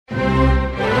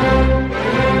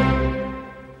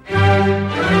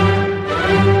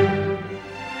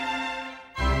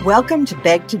Welcome to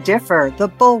Beg to Differ, the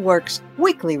Bulwark's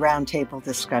weekly roundtable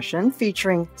discussion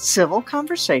featuring civil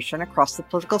conversation across the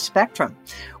political spectrum.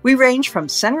 We range from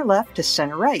center-left to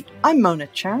center-right. I'm Mona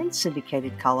Charen,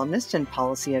 syndicated columnist and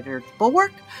policy editor at the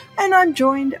Bulwark, and I'm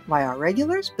joined by our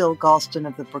regulars, Bill Galston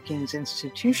of the Brookings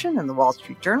Institution and the Wall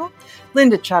Street Journal,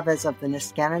 Linda Chavez of the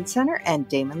Niskanen Center, and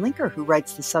Damon Linker, who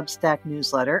writes the Substack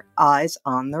newsletter Eyes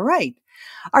on the Right.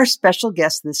 Our special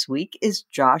guest this week is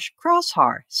Josh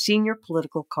Kraushaar, senior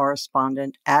political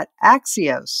correspondent at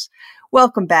Axios.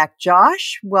 Welcome back,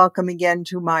 Josh. Welcome again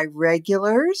to my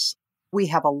regulars. We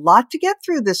have a lot to get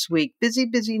through this week. Busy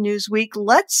news week.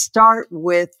 Let's start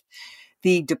with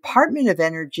the Department of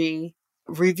Energy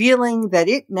revealing that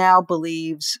it now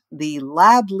believes the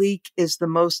lab leak is the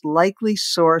most likely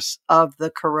source of the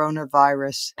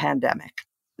coronavirus pandemic.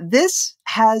 This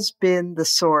has been the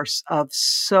source of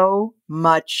so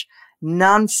much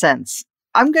nonsense.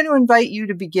 I'm going to invite you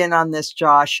to begin on this,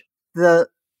 Josh. The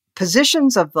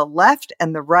positions of the left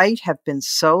and the right have been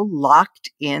so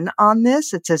locked in on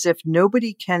this. It's as if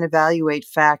nobody can evaluate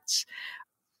facts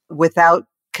without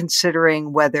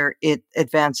considering whether it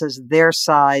advances their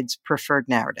side's preferred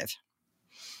narrative.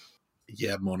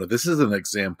 Yeah, Mona, this is an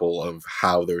example of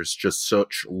how there's just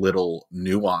such little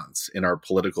nuance in our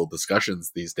political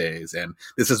discussions these days. And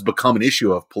this has become an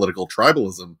issue of political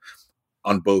tribalism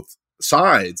on both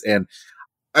sides. And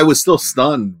I was still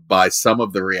stunned by some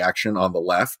of the reaction on the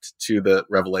left to the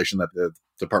revelation that the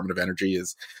Department of Energy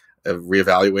is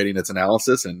reevaluating its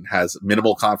analysis and has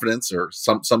minimal confidence or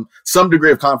some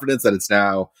degree of confidence that it's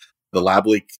now the lab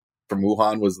leak from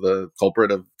Wuhan was the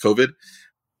culprit of COVID.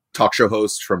 Talk show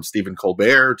hosts from Stephen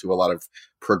Colbert to a lot of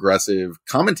progressive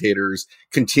commentators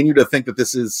continue to think that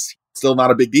this is still not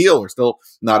a big deal or still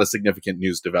not a significant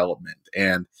news development.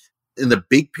 And in the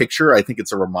big picture, I think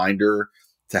it's a reminder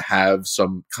to have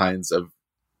some kinds of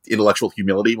intellectual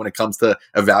humility when it comes to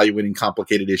evaluating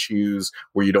complicated issues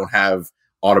where you don't have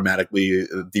automatically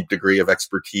a deep degree of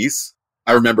expertise.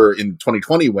 I remember in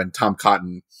 2020 when Tom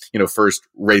Cotton, first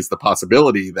raised the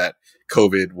possibility that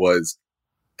COVID was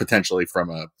potentially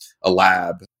from a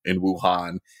lab in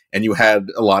Wuhan. And you had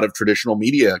a lot of traditional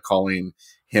media calling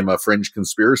him a fringe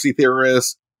conspiracy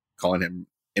theorist, calling him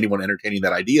anyone entertaining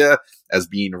that idea as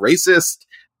being racist.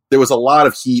 There was a lot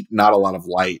of heat, not a lot of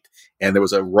light. And there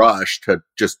was a rush to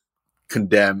just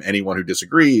condemn anyone who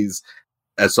disagrees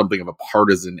as something of a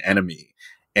partisan enemy.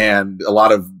 And a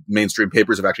lot of mainstream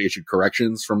papers have actually issued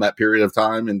corrections from that period of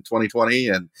time in 2020.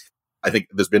 And I think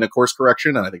there's been a course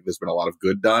correction, and I think there's been a lot of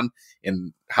good done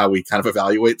in how we kind of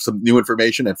evaluate some new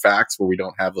information and facts where we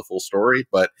don't have the full story.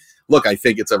 But look, I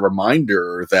think it's a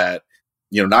reminder that,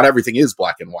 not everything is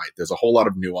black and white. There's a whole lot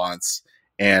of nuance,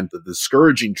 and the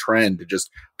discouraging trend to just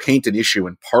paint an issue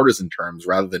in partisan terms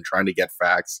rather than trying to get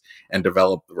facts and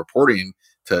develop the reporting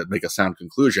to make a sound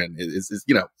conclusion is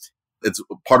it's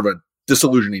part of a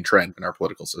disillusioning trend in our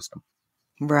political system.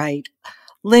 Right.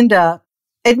 Linda,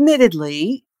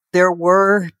 admittedly, there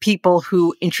were people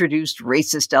who introduced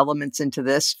racist elements into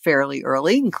this fairly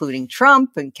early, including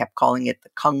Trump, and kept calling it the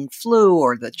Kung flu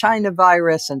or the China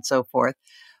virus and so forth.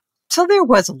 So there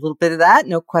was a little bit of that,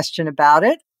 no question about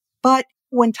it. But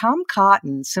when Tom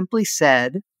Cotton simply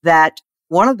said that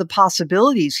one of the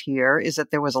possibilities here is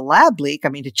that there was a lab leak. I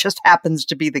mean, it just happens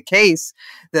to be the case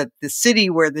that the city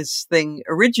where this thing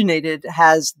originated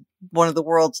has one of the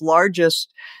world's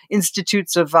largest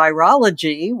institutes of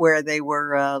virology, where they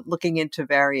were looking into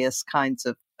various kinds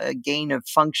of gain of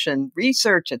function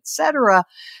research, etc.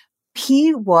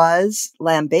 He was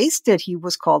lambasted. He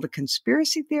was called a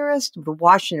conspiracy theorist. The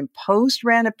Washington Post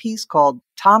ran a piece called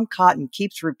Tom Cotton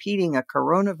Keeps Repeating a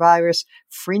Coronavirus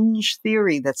Fringe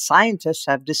Theory That Scientists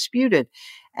Have Disputed.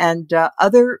 And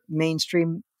other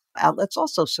mainstream outlets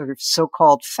also sort of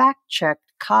so-called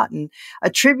fact-checked Cotton,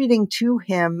 attributing to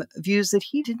him views that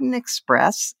he didn't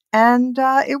express. And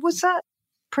it was a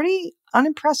pretty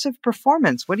unimpressive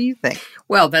performance. What do you think?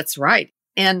 Well, that's right.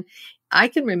 And I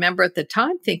can remember at the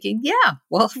time thinking, yeah,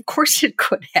 well, of course it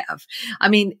could have. I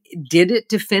mean, did it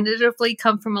definitively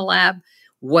come from a lab?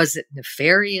 Was it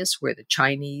nefarious? Were the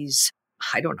Chinese,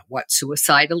 I don't know what,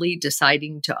 suicidally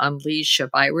deciding to unleash a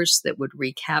virus that would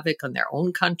wreak havoc on their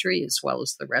own country as well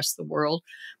as the rest of the world?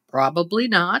 Probably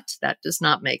not. That does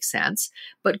not make sense.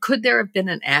 But could there have been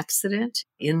an accident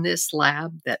in this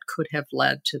lab that could have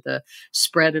led to the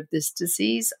spread of this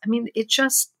disease? I mean, it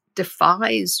just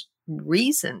defies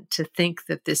reason to think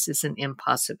that this is an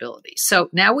impossibility. So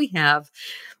now we have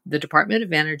the Department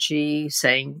of Energy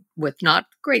saying, with not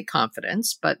great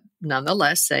confidence, but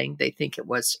nonetheless saying they think it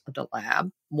was the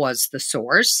lab was the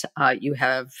source. You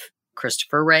have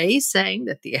Christopher Wray saying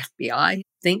that the FBI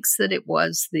thinks that it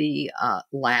was the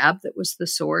lab that was the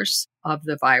source of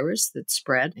the virus that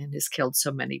spread and has killed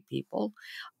so many people.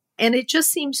 And it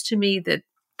just seems to me that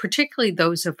particularly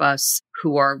those of us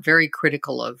who are very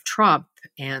critical of Trump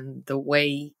and the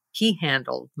way he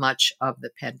handled much of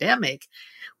the pandemic,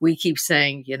 we keep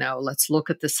saying, let's look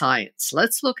at the science,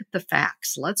 let's look at the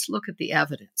facts, let's look at the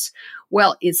evidence.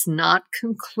 Well, it's not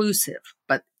conclusive,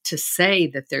 but to say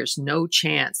that there's no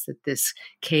chance that this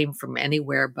came from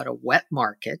anywhere but a wet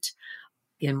market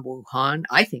in Wuhan,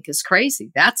 I think is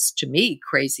crazy. That's, to me,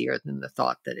 crazier than the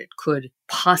thought that it could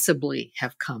possibly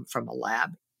have come from a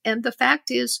lab. And the fact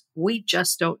is, we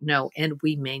just don't know, and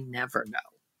we may never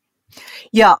know.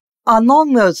 Yeah,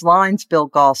 along those lines, Bill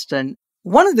Galston,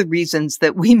 one of the reasons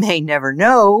that we may never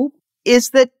know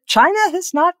is that China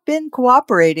has not been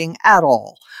cooperating at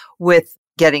all with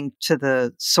getting to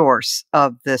the source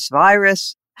of this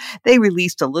virus. They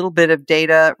released a little bit of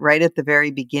data right at the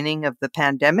very beginning of the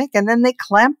pandemic, and then they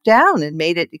clamped down and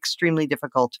made it extremely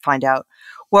difficult to find out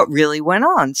what really went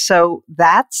on. So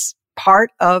that's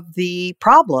part of the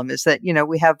problem, is that,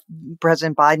 we have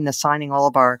President Biden assigning all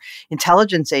of our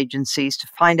intelligence agencies to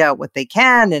find out what they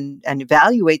can and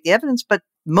evaluate the evidence. But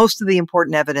most of the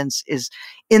important evidence is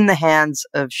in the hands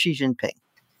of Xi Jinping.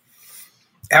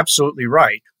 Absolutely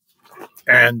right.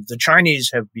 And the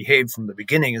Chinese have behaved from the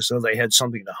beginning as though they had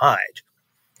something to hide,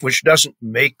 which doesn't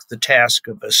make the task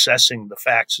of assessing the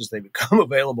facts as they become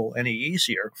available any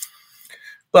easier.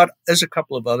 But as a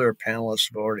couple of other panelists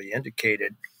have already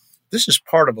indicated, this is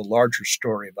part of a larger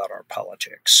story about our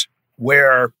politics,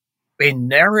 where a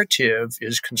narrative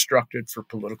is constructed for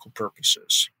political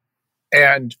purposes.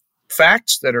 And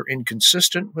facts that are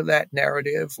inconsistent with that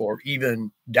narrative, or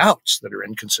even doubts that are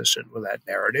inconsistent with that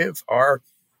narrative, are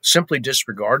simply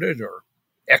disregarded or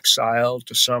exiled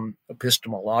to some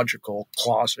epistemological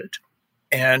closet.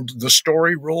 And the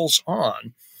story rolls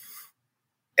on.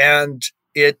 And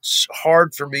it's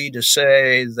hard for me to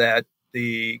say that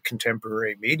the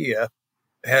contemporary media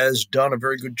has done a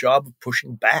very good job of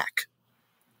pushing back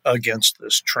against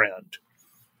this trend.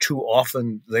 Too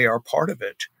often they are part of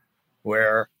it,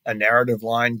 where a narrative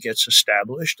line gets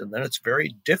established and then it's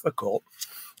very difficult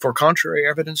for contrary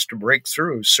evidence to break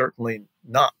through, certainly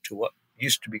not to what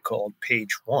used to be called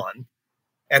page one.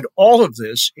 And all of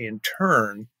this, in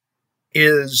turn,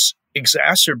 is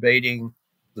exacerbating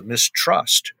the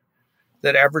mistrust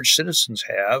that average citizens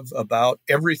have about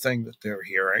everything that they're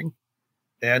hearing.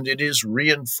 And it is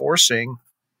reinforcing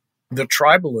the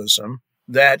tribalism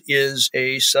that is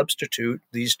a substitute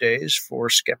these days for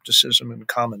skepticism and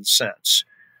common sense.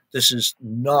 This is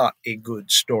not a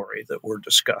good story that we're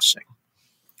discussing.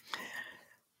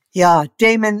 Yeah,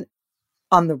 Damon,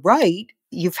 on the right,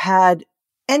 you've had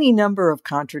any number of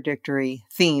contradictory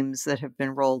themes that have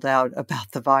been rolled out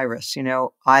about the virus.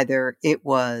 Either it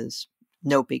was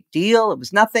no big deal, it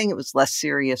was nothing, it was less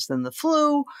serious than the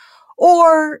flu,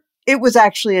 or it was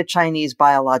actually a Chinese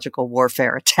biological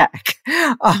warfare attack.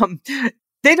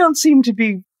 They don't seem to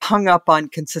be hung up on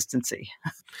consistency.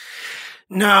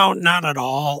 No, not at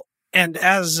all. And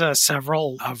as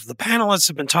several of the panelists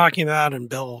have been talking about, and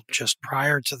Bill just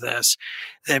prior to this,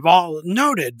 they've all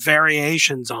noted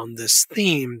variations on this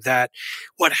theme, that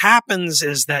what happens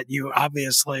is that you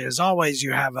obviously, as always,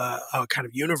 you have a kind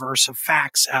of universe of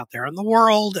facts out there in the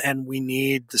world, and we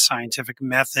need the scientific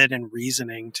method and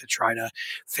reasoning to try to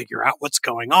figure out what's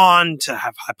going on, to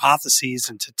have hypotheses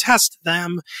and to test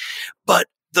them. But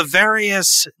the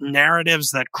various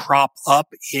narratives that crop up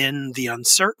in the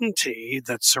uncertainty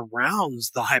that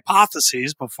surrounds the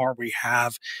hypotheses before we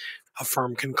have a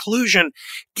firm conclusion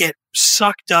get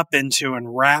sucked up into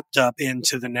and wrapped up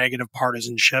into the negative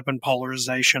partisanship and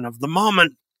polarization of the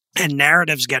moment. And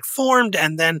narratives get formed,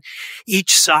 and then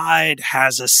each side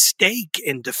has a stake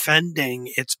in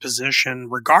defending its position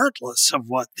regardless of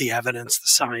what the evidence, the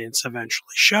science eventually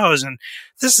shows. And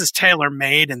this is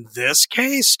tailor-made in this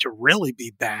case to really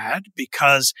be bad,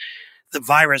 because the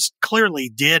virus clearly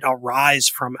did arise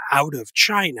from out of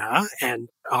China, and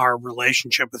our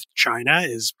relationship with China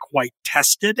is quite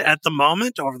tested at the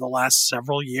moment over the last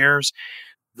several years.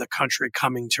 The country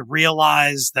coming to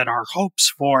realize that our hopes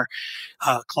for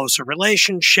a closer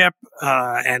relationship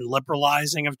and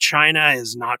liberalizing of China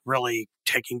is not really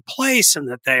taking place, and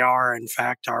that they are, in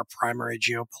fact, our primary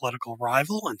geopolitical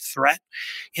rival and threat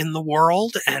in the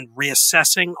world, and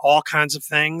reassessing all kinds of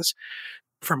things,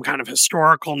 from kind of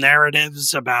historical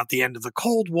narratives about the end of the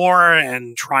Cold War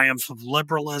and triumph of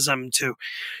liberalism to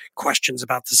questions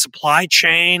about the supply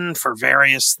chain for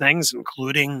various things,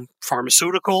 including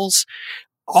pharmaceuticals.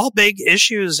 All big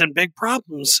issues and big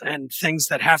problems and things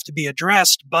that have to be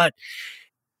addressed. But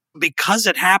because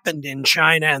it happened in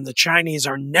China and the Chinese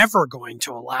are never going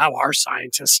to allow our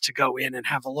scientists to go in and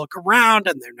have a look around,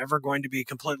 and they're never going to be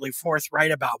completely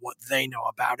forthright about what they know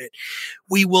about it,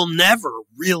 we will never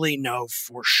really know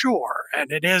for sure.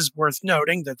 And it is worth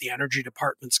noting that the Energy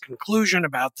Department's conclusion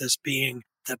about this being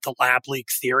that the lab leak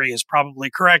theory is probably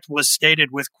correct was stated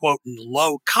with, quote,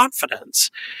 low confidence,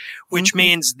 which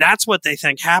means that's what they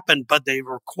think happened, but they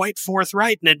were quite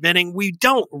forthright in admitting we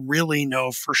don't really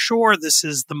know for sure. This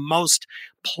is the most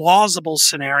plausible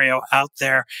scenario out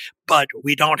there, but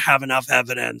we don't have enough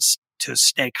evidence to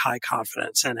stake high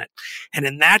confidence in it. And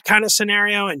in that kind of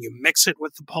scenario, and you mix it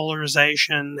with the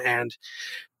polarization and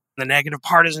the negative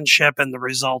partisanship, and the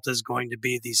result is going to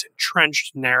be these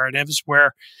entrenched narratives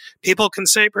where people can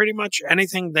say pretty much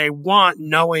anything they want,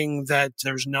 knowing that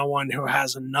there's no one who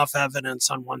has enough evidence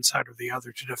on one side or the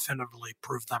other to definitively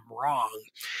prove them wrong.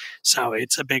 So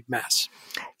it's a big mess.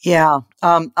 Yeah.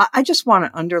 I just want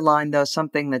to underline, though,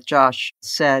 something that Josh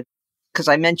said, because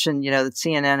I mentioned, that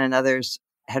CNN and others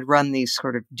had run these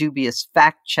sort of dubious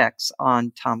fact checks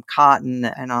on Tom Cotton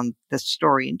and on this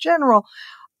story in general.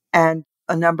 And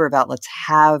a number of outlets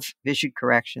have issued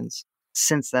corrections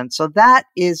since then. So that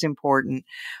is important.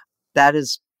 That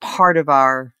is part of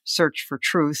our search for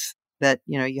truth, that,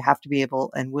 you have to be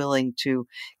able and willing to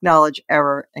acknowledge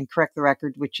error and correct the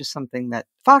record, which is something that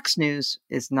Fox News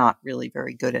is not really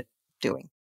very good at doing.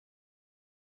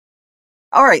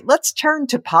 All right, let's turn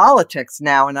to politics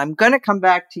now. And I'm going to come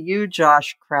back to you,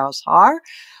 Josh Kraus-Haar.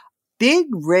 Big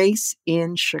race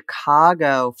in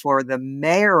Chicago for the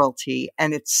mayoralty.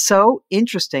 And it's so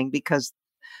interesting because,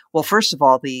 well, first of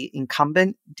all, the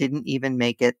incumbent didn't even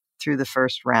make it through the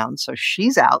first round. So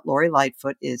she's out. Lori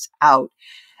Lightfoot is out.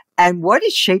 And what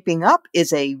is shaping up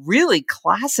is a really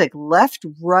classic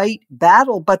left-right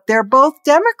battle, but they're both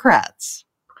Democrats.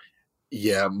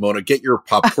 Yeah, Mona, get your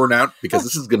popcorn out, because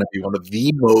this is going to be one of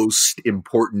the most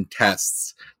important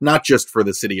tests, not just for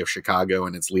the city of Chicago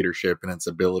and its leadership and its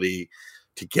ability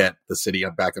to get the city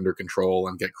back under control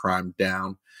and get crime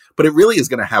down, but it really is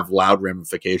going to have loud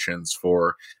ramifications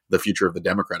for the future of the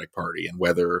Democratic Party and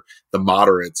whether the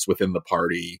moderates within the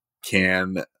party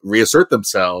can reassert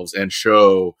themselves and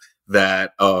show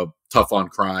that tough on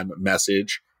crime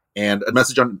message and a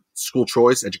message on school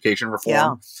choice, education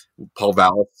reform. Yeah. Paul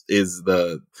Vallas is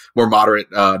the more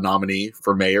moderate nominee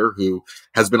for mayor, who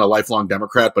has been a lifelong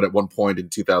Democrat, but at one point in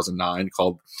 2009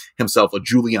 called himself a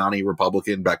Giuliani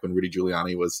Republican, back when Rudy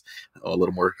Giuliani was a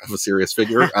little more of a serious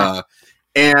figure.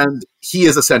 And he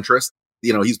is a centrist.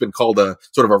 He's been called a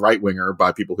sort of a right winger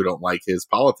by people who don't like his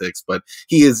politics, but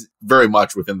he is very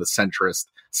much within the centrist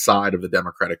side of the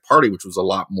Democratic Party, which was a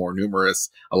lot more numerous,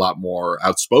 a lot more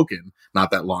outspoken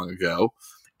not that long ago.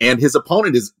 And his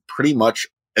opponent is pretty much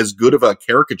as good of a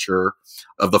caricature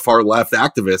of the far left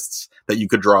activists that you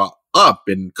could draw up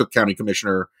in Cook County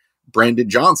Commissioner Brandon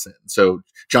Johnson. So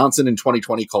Johnson in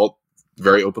 2020 called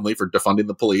very openly for defunding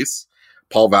the police.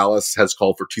 Paul Vallas has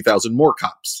called for 2,000 more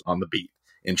cops on the beat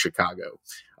in Chicago.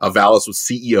 Vallas was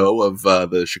CEO of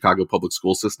the Chicago public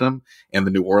school system and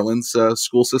the New Orleans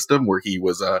school system, where he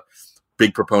was a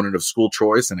big proponent of school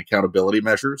choice and accountability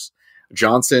measures.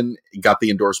 Johnson got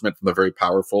the endorsement from the very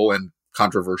powerful and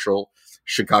controversial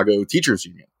Chicago Teachers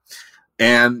Union.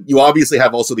 And you obviously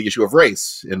have also the issue of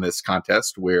race in this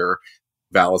contest, where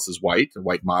Vallas is white, a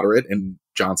white moderate, and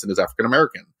Johnson is African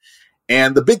American.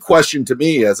 And the big question to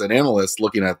me as an analyst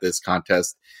looking at this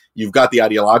contest, you've got the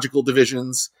ideological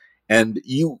divisions, and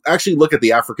you actually look at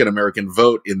the African American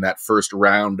vote in that first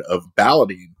round of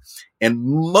balloting, and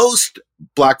most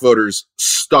Black voters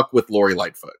stuck with Lori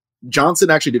Lightfoot. Johnson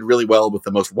actually did really well with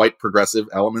the most white progressive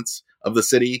elements of the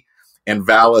city, and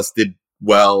Vallas did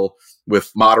well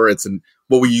with moderates and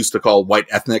what we used to call white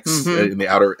ethnics in the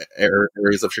outer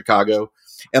areas of Chicago.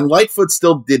 And Lightfoot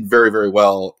still did very, very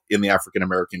well in the African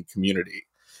American community.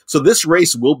 So this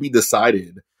race will be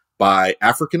decided by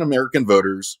African American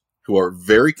voters who are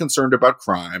very concerned about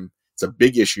crime. It's a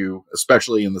big issue,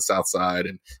 especially in the South Side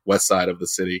and West Side of the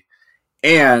city.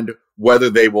 And whether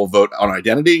they will vote on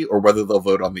identity or whether they'll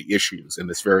vote on the issues in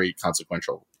this very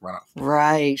consequential runoff.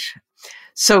 Right.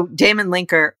 So Damon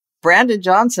Linker, Brandon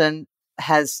Johnson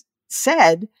has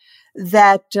said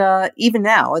that even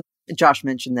now, Josh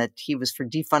mentioned that he was for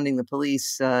defunding the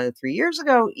police 3 years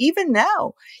ago. Even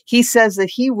now, he says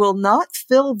that he will not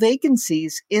fill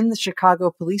vacancies in the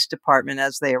Chicago Police Department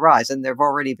as they arise. And there have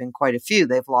already been quite a few.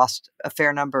 They've lost a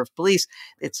fair number of police.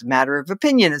 It's a matter of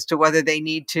opinion as to whether they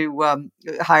need to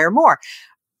hire more.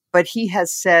 But he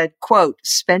has said, quote,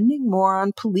 spending more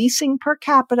on policing per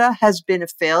capita has been a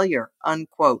failure,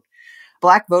 unquote.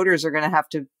 Black voters are going to have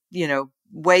to,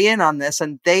 weigh in on this,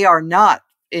 and they are not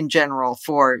in general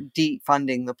for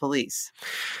defunding the police.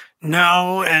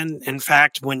 No, and in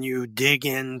fact, when you dig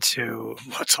into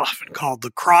what's often called the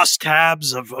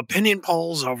crosstabs of opinion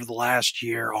polls over the last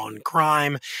year on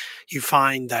crime, you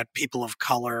find that people of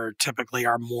color typically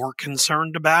are more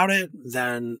concerned about it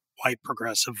than white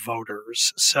progressive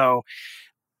voters. So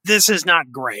this is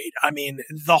not great. I mean,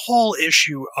 the whole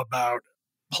issue about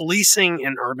policing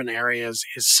in urban areas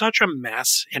is such a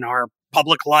mess in our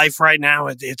public life right now.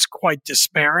 It's quite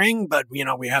despairing, but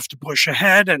we have to push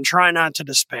ahead and try not to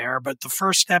despair. But the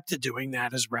first step to doing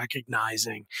that is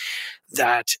recognizing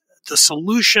that the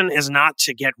solution is not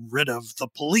to get rid of the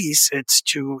police. It's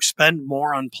to spend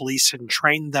more on police and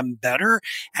train them better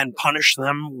and punish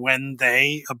them when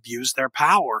they abuse their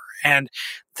power. And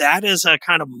that is a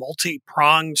kind of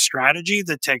multi-pronged strategy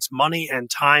that takes money and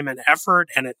time and effort.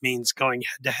 And it means going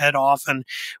head to head often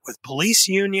with police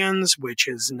unions, which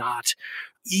is not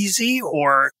easy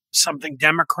or something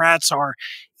Democrats are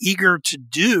eager to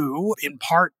do, in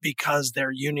part because their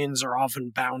unions are often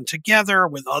bound together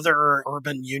with other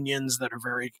urban unions that are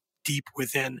very deep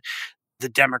within the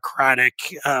Democratic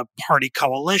Party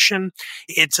coalition.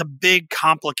 It's a big,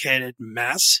 complicated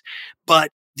mess,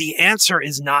 but the answer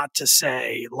is not to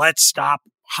say, let's stop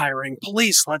hiring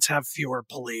police, let's have fewer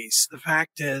police. The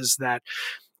fact is that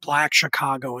Black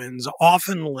Chicagoans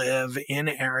often live in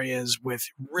areas with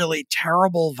really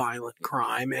terrible violent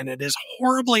crime, and it is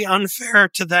horribly unfair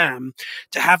to them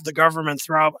to have the government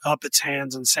throw up its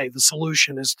hands and say the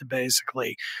solution is to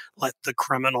basically let the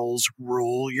criminals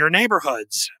rule your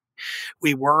neighborhoods.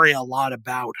 We worry a lot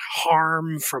about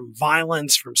harm from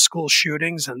violence, from school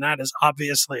shootings, and that is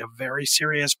obviously a very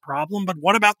serious problem. But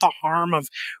what about the harm of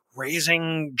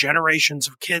raising generations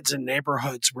of kids in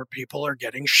neighborhoods where people are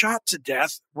getting shot to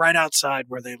death right outside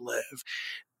where they live?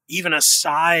 Even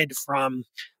aside from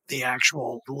the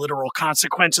actual literal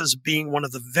consequences being one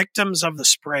of the victims of the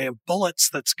spray of bullets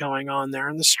that's going on there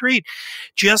in the street,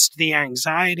 just the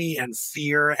anxiety and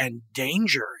fear and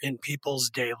danger in people's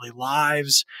daily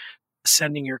lives,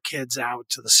 sending your kids out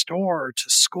to the store, to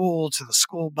school, to the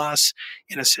school bus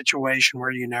in a situation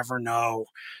where you never know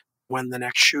when the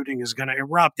next shooting is going to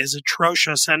erupt is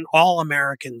atrocious, and all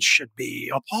Americans should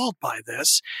be appalled by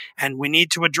this, and we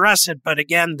need to address it. But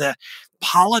again, the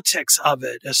politics of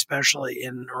it, especially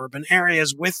in urban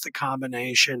areas, with the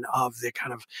combination of the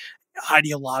kind of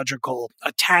ideological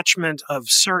attachment of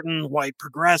certain white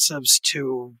progressives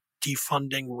to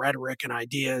defunding rhetoric and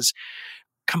ideas,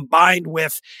 combined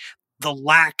with the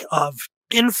lack of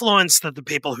influence that the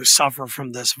people who suffer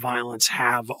from this violence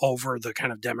have over the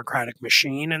kind of democratic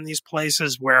machine in these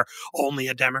places where only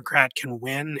a Democrat can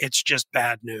win, it's just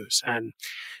bad news. And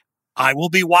I will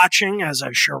be watching, as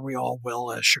I'm sure we all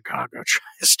will, as Chicago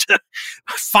tries to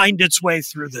find its way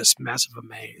through this mess of a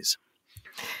maze.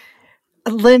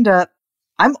 Linda,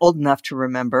 I'm old enough to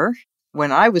remember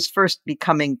when I was first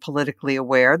becoming politically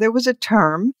aware, there was a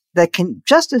term that can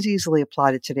just as easily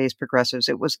apply to today's progressives.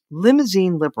 It was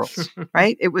limousine liberals,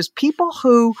 right? It was people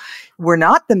who were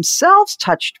not themselves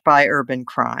touched by urban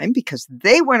crime because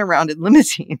they went around in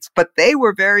limousines, but they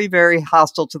were very, very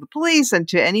hostile to the police and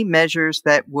to any measures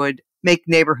that would make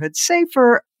neighborhoods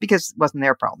safer because it wasn't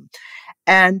their problem.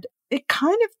 And it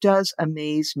kind of does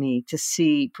amaze me to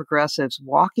see progressives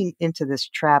walking into this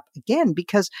trap again,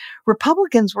 because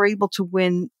Republicans were able to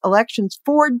win elections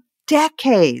for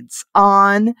decades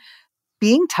on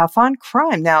being tough on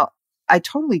crime. Now, I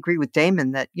totally agree with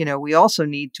Damon that, we also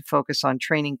need to focus on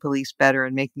training police better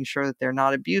and making sure that they're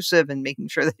not abusive and making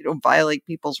sure they don't violate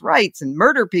people's rights and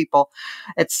murder people,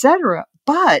 etc.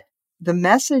 But the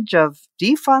message of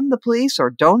defund the police or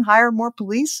don't hire more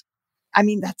police, I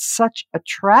mean, that's such a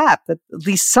trap that at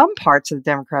least some parts of the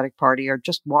Democratic Party are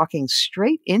just walking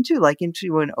straight into, like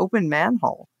into an open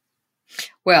manhole.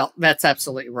 Well, that's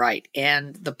absolutely right.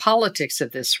 And the politics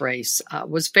of this race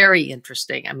was very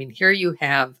interesting. I mean, here you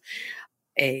have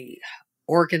a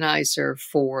organizer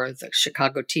for the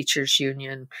Chicago Teachers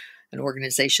Union, an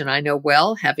organization I know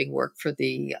well, having worked for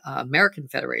the American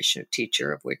Federation of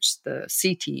Teachers, of which the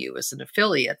CTU is an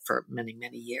affiliate for many,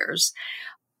 many years.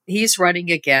 He's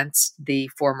running against the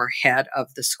former head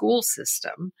of the school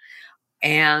system,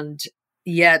 and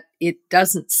yet it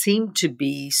doesn't seem to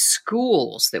be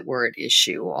schools that were at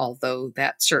issue, although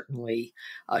that certainly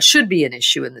should be an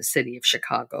issue in the city of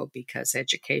Chicago because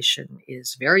education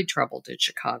is very troubled in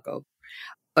Chicago.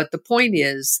 But the point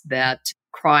is that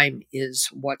crime is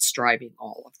what's driving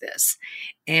all of this.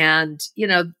 And,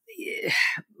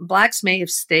 Blacks may have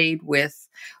stayed with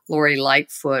Lori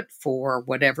Lightfoot for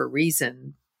whatever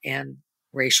reason, and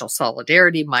racial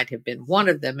solidarity might have been one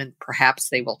of them, and perhaps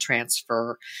they will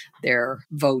transfer their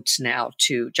votes now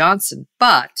to Johnson.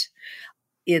 But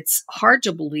it's hard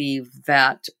to believe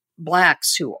that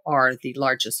Blacks, who are the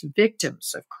largest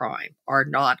victims of crime, are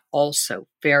not also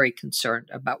very concerned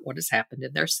about what has happened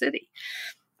in their city.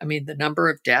 I mean, the number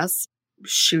of deaths,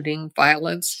 shooting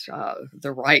violence,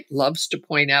 the right loves to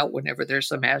point out whenever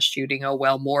there's a mass shooting, oh,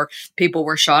 well, more people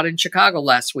were shot in Chicago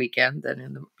last weekend than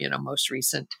in the most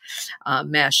recent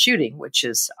mass shooting, which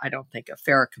is, I don't think, a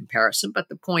fair comparison. But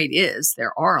the point is,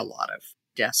 there are a lot of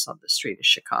deaths on the street of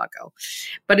Chicago.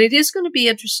 But it is going to be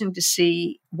interesting to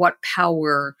see what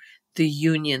power the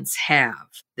unions have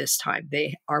this time.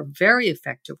 They are very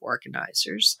effective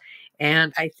organizers.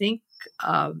 And I think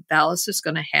Vallas is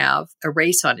going to have a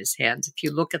race on his hands. If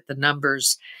you look at the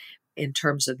numbers in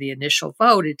terms of the initial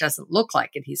vote, it doesn't look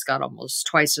like it. He's got almost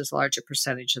twice as large a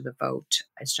percentage of the vote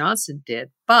as Johnson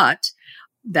did. But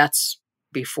that's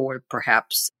before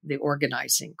perhaps the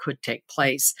organizing could take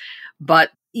place.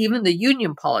 But even the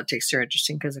union politics are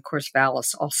interesting because, of course,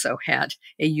 Vallas also had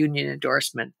a union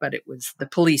endorsement, but it was the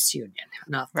police union,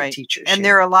 not the teachers. And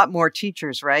there are a lot more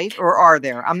teachers, right? Or are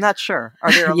there? I'm not sure.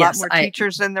 Are there a lot more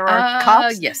teachers than there are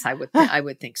cops? Yes, I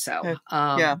would think so.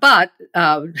 But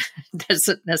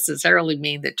doesn't necessarily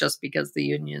mean that just because the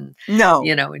union,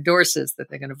 endorses that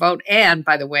they're going to vote. And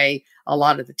by the way, a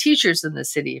lot of the teachers in the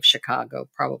city of Chicago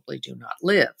probably do not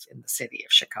live in the city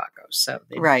of Chicago. So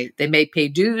they may pay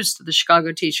dues to the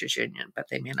Chicago Teachers Union, but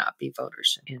they may not be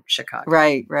voters in Chicago.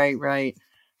 Right.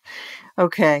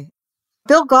 Okay.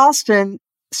 Bill Galston,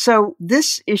 so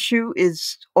this issue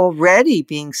is already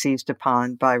being seized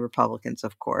upon by Republicans,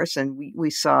 of course. And we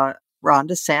saw Ron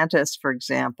DeSantis, for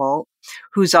example,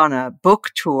 who's on a book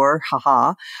tour,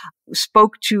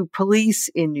 spoke to police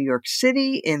in New York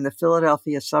City, in the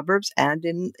Philadelphia suburbs, and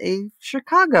in a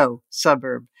Chicago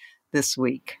suburb this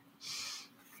week.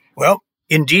 Well,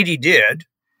 indeed he did.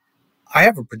 I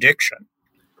have a prediction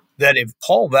that if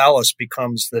Paul Vallas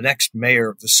becomes the next mayor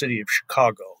of the city of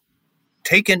Chicago,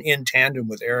 taken in tandem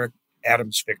with Eric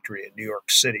Adams' victory in New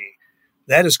York City,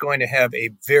 that is going to have a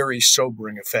very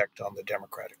sobering effect on the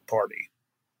Democratic Party.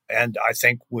 And I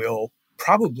think will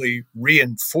probably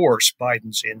reinforce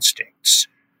Biden's instincts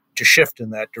to shift in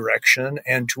that direction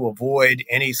and to avoid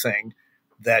anything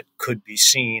that could be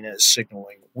seen as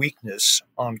signaling weakness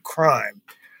on crime.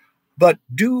 But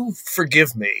do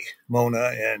forgive me,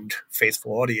 Mona and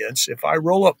faithful audience, if I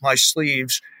roll up my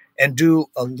sleeves and do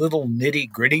a little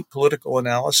nitty-gritty political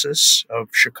analysis of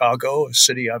Chicago, a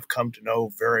city I've come to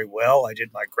know very well. I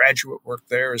did my graduate work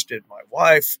there, as did my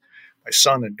wife. My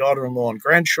son and daughter-in-law and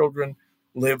grandchildren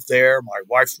live there. My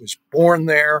wife was born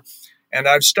there, and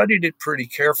I've studied it pretty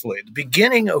carefully. The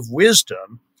beginning of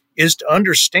wisdom is to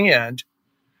understand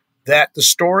that the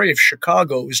story of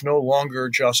Chicago is no longer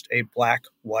just a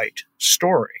black-white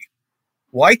story.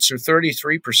 Whites are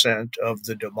 33% of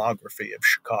the demography of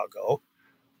Chicago,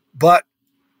 but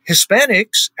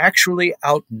Hispanics actually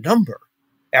outnumber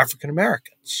African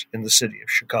Americans in the city of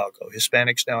Chicago.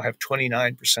 Hispanics now have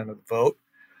 29% of the vote,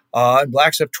 and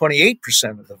blacks have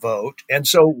 28% of the vote. And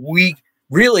so we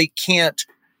really can't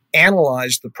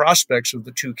analyze the prospects of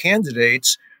the two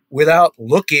candidates without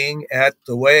looking at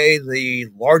the way the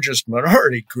largest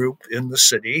minority group in the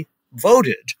city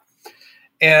voted.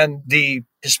 And the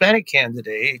Hispanic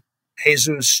candidate,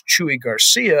 Jesus Chuy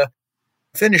Garcia,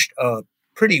 finished a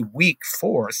pretty weak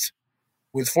fourth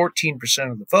with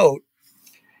 14% of the vote.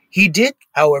 He did,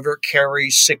 however, carry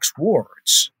 6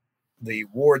 wards, the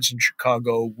wards in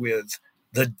Chicago with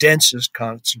the densest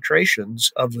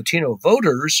concentrations of Latino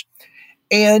voters.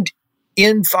 And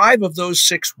in 5 of those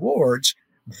 6 wards,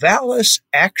 Vallas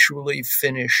actually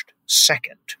finished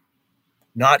second,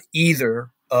 not either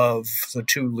of the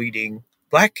 2 leading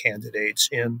black candidates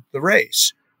in the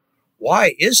race.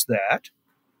 Why is that?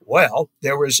 Well,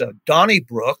 there was a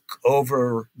Donnybrook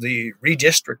over the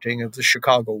redistricting of the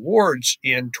Chicago wards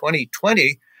in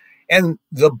 2020, and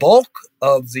the bulk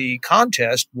of the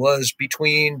contest was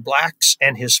between blacks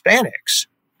and Hispanics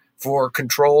for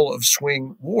control of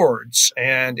swing wards,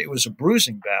 and it was a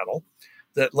bruising battle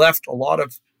that left a lot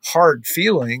of hard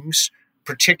feelings,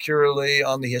 particularly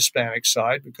on the Hispanic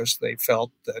side, because they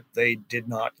felt that they did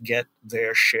not get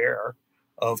their share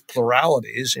of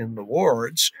pluralities in the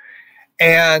wards.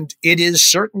 And it is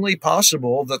certainly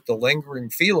possible that the lingering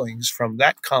feelings from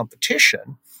that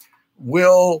competition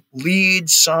will lead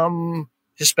some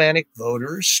Hispanic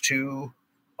voters to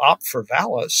opt for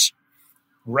Vallas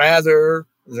rather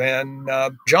than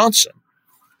Johnson.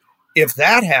 If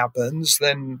that happens,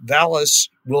 then Vallas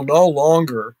will no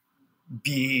longer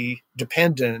be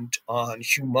dependent on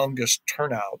humongous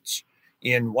turnouts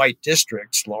in white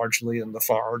districts, largely in the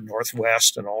far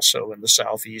northwest and also in the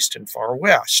southeast and far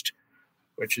west,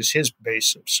 which is his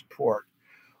base of support.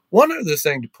 One other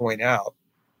thing to point out,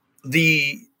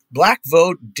 the black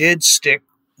vote did stick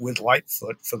with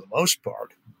Lightfoot for the most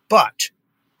part, but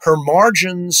her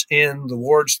margins in the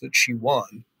wards that she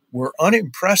won were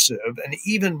unimpressive, and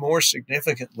even more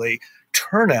significantly,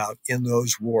 turnout in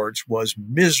those wards was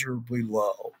miserably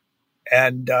low.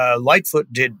 And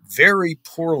Lightfoot did very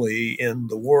poorly in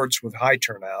the wards with high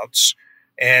turnouts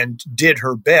and did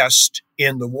her best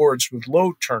in the wards with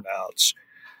low turnouts.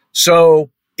 So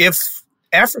if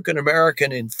African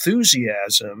American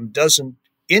enthusiasm doesn't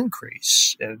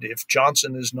increase, and if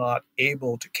Johnson is not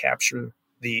able to capture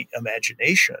the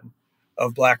imagination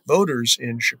of black voters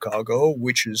in Chicago,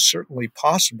 which is certainly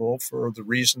possible for the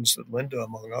reasons that Linda,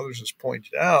 among others, has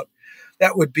pointed out,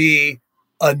 that would be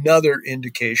another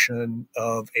indication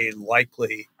of a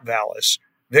likely Vallas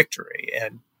victory.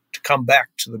 And to come back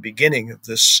to the beginning of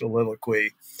this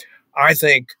soliloquy, I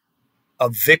think a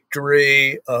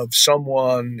victory of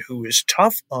someone who is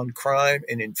tough on crime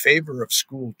and in favor of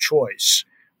school choice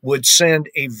would send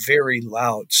a very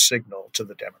loud signal to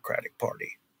the Democratic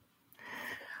Party.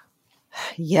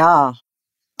 Yeah.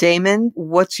 Damon,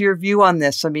 what's your view on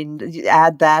this? I mean,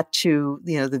 add that to,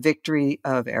 the victory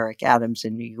of Eric Adams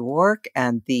in New York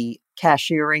and the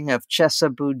cashiering of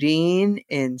Chesa Boudin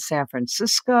in San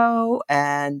Francisco.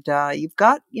 And you've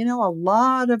got, a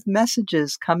lot of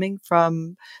messages coming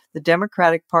from the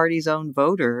Democratic Party's own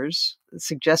voters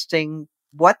suggesting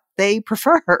what they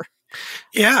prefer.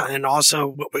 Yeah, and also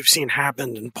what we've seen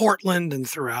happen in Portland and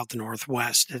throughout the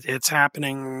Northwest. It's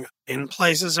happening in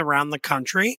places around the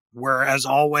country where, as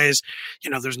always,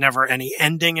 there's never any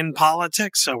ending in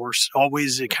politics. So we're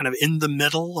always kind of in the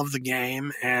middle of the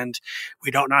game, and we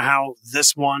don't know how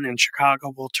this one in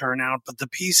Chicago will turn out. But the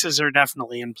pieces are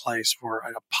definitely in place for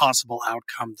a possible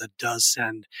outcome that does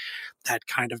send that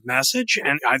kind of message.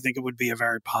 And I think it would be a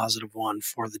very positive one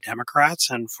for the Democrats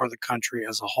and for the country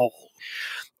as a whole.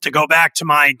 To go back to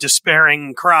my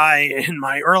despairing cry in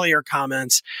my earlier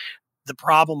comments, the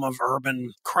problem of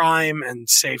urban crime and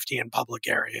safety in public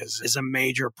areas is a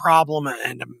major problem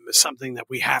and something that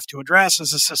we have to address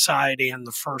as a society. And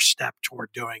the first step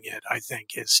toward doing it, I think,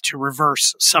 is to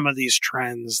reverse some of these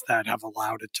trends that have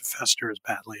allowed it to fester as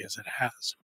badly as it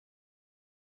has.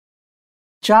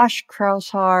 Josh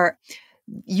Kraushaar,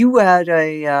 you had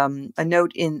a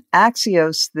note in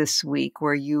Axios this week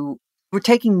where you were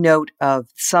taking note of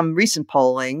some recent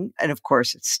polling, and of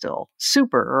course, it's still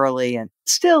super early. And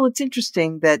still, it's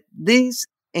interesting that these,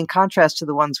 in contrast to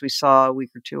the ones we saw a week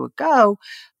or two ago,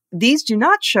 these do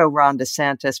not show Ron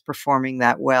DeSantis performing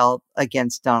that well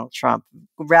against Donald Trump,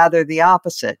 rather the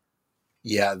opposite.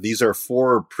 Yeah, these are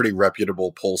four pretty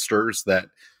reputable pollsters that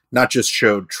not just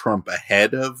showed Trump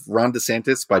ahead of Ron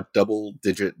DeSantis by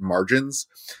double-digit margins,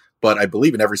 but I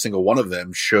believe in every single one of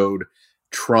them showed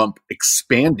Trump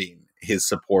expanding his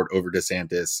support over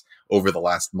DeSantis over the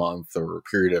last month or a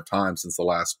period of time since the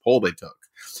last poll they took.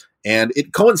 And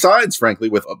it coincides, frankly,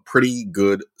 with a pretty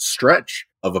good stretch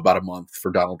of about a month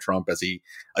for Donald Trump as he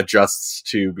adjusts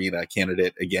to being a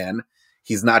candidate again.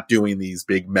 He's not doing these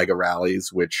big mega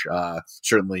rallies, which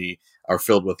certainly are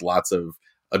filled with lots of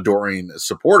adoring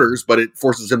supporters, but it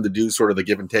forces him to do sort of the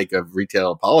give and take of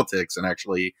retail politics and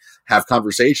actually have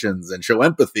conversations and show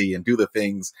empathy and do the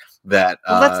things that...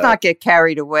 let's not get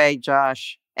carried away,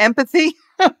 Josh. Empathy?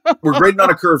 We're grading on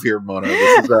a curve here, Mona.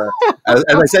 This is, as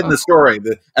I said in the story,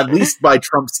 at least by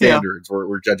Trump standards,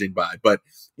 we're judging by. But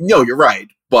no, you're right.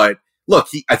 But look,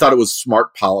 I thought it was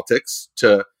smart politics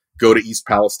to go to East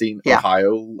Palestine,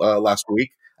 Ohio last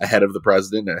week, ahead of the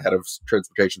president and ahead of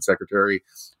Transportation Secretary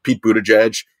Pete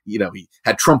Buttigieg. He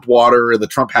had Trump water and the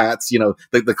Trump hats,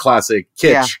 the classic kitsch.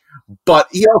 Yeah. But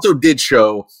he also did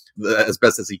show, as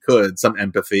best as he could, some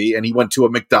empathy. And he went to a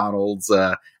McDonald's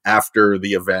after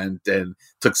the event and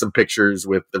took some pictures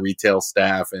with the retail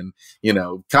staff and,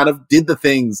 kind of did the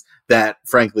things that,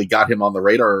 frankly, got him on the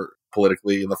radar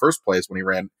politically in the first place when he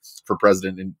ran for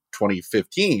president in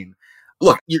 2015.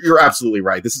 Look, you're absolutely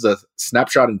right. This is a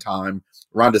snapshot in time.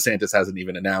 Ron DeSantis hasn't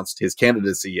even announced his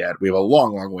candidacy yet. We have a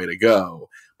long, long way to go.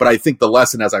 But I think the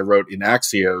lesson, as I wrote in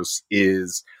Axios,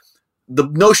 is the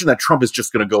notion that Trump is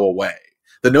just going to go away.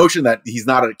 The notion that he's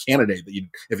not a candidate, that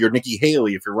if you're Nikki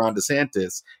Haley, if you're Ron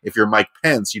DeSantis, if you're Mike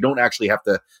Pence, you don't actually have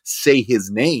to say his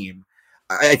name,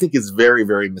 I think is very,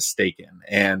 very mistaken.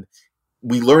 And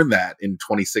we learned that in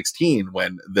 2016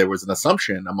 when there was an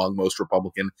assumption among most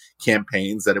Republican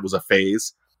campaigns that it was a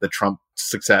phase, that Trump's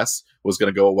success was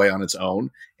going to go away on its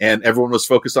own, and everyone was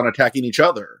focused on attacking each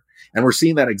other. And we're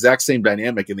seeing that exact same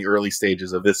dynamic in the early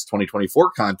stages of this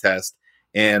 2024 contest.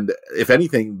 And if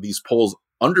anything, these polls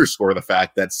underscore the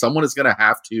fact that someone is going to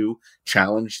have to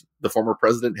challenge the former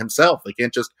president himself. They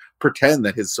can't just pretend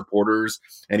that his supporters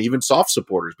and even soft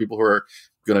supporters, people who are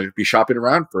going to be shopping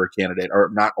around for a candidate, are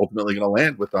not ultimately going to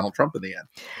land with Donald Trump in the end.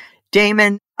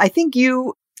 Damon, I think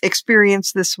you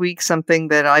experienced this week something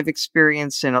that I've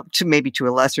experienced maybe to a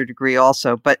lesser degree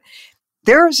also, but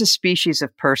there is a species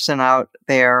of person out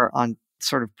there on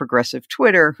sort of progressive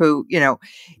Twitter who,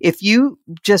 if you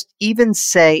just even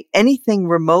say anything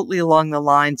remotely along the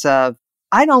lines of,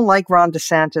 I don't like Ron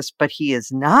DeSantis, but he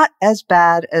is not as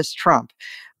bad as Trump,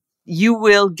 you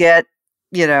will get,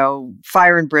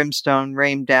 fire and brimstone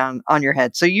rained down on your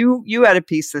head. So you had a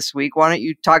piece this week. Why don't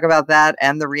you talk about that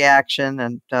and the reaction?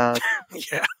 And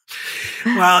Yeah.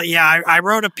 Well, yeah, I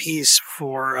wrote a piece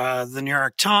for the New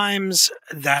York Times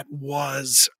that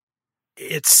was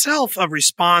itself a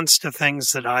response to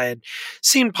things that I had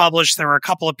seen published. There were a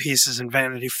couple of pieces in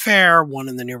Vanity Fair, one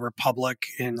in the New Republic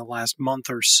in the last month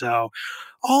or so,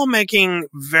 all making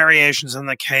variations on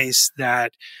the case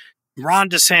that Ron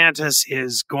DeSantis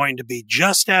is going to be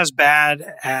just as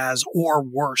bad as or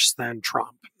worse than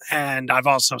Trump. And I've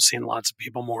also seen lots of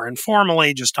people more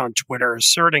informally just on Twitter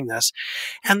asserting this.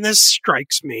 And this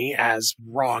strikes me as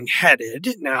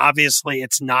wrong-headed. Now, obviously,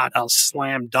 it's not a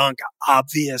slam dunk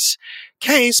obvious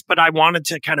case, but I wanted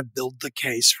to kind of build the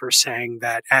case for saying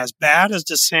that as bad as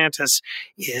DeSantis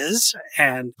is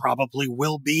and probably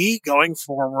will be going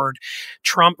forward,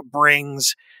 Trump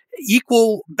brings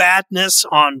equal badness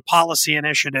on policy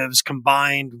initiatives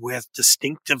combined with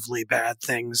distinctively bad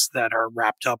things that are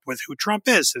wrapped up with who Trump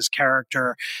is, his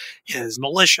character, his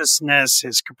maliciousness,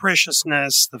 his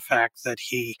capriciousness, the fact that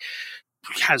he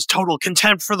has total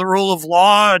contempt for the rule of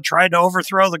law, tried to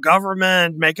overthrow the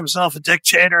government, make himself a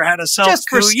dictator, had a self-coup. Just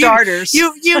for starters.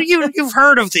 You've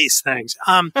heard of these things.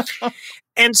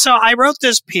 And so I wrote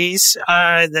this piece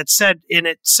that said in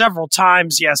it several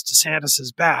times, yes, DeSantis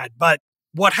is bad, but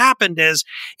what happened is,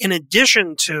 in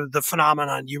addition to the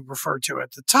phenomenon you referred to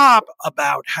at the top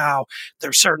about how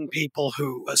there's certain people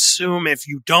who assume if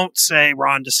you don't say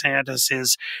Ron DeSantis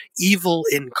is evil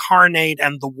incarnate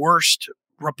and the worst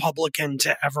Republican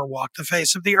to ever walk the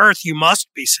face of the earth, you must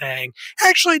be saying,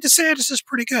 actually, DeSantis is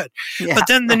pretty good. Yeah. But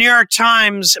then the New York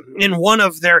Times, in one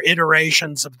of their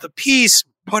iterations of the piece,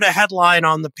 put a headline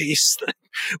on the piece that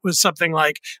was something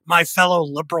like, my fellow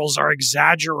liberals are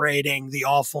exaggerating the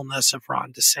awfulness of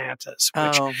Ron DeSantis,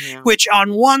 which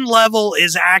on one level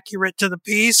is accurate to the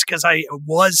piece because I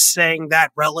was saying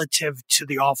that relative to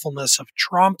the awfulness of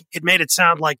Trump. It made it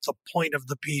sound like the point of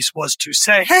the piece was to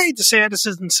say, hey, DeSantis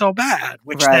isn't so bad,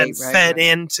 which then fed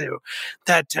into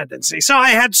that tendency. So I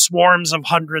had swarms of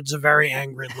hundreds of very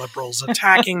angry liberals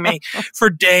attacking me for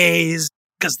days,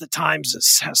 because the Times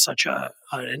has such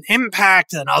an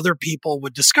impact, and other people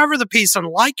would discover the piece and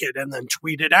like it and then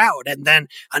tweet it out, and then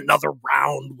another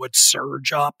round would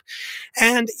surge up.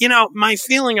 And, my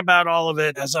feeling about all of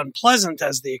it, as unpleasant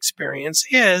as the experience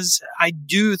is, I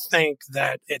do think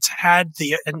that it's had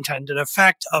the intended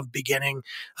effect of beginning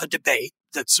a debate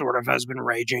that sort of has been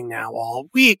raging now all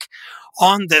week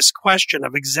on this question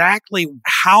of exactly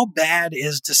how bad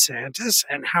is DeSantis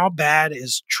and how bad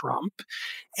is Trump.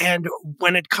 And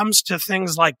when it comes to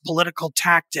things like political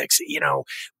tactics,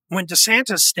 when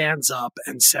DeSantis stands up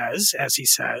and says, as he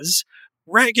says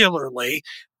regularly,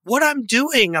 what I'm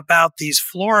doing about these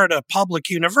Florida public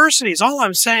universities, all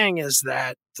I'm saying is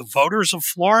that the voters of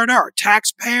Florida are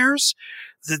taxpayers,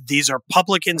 that these are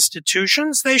public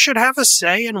institutions. They should have a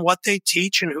say in what they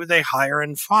teach and who they hire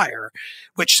and fire,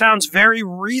 which sounds very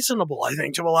reasonable, I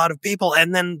think, to a lot of people.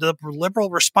 And then the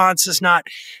liberal response is not,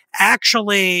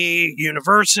 actually,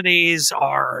 universities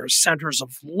are centers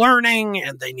of learning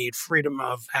and they need freedom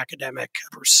of academic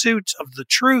pursuit of the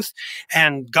truth,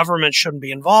 and government shouldn't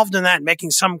be involved in that,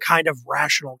 making some kind of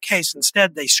rational case.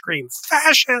 Instead, they scream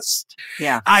fascist.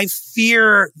 Yeah. I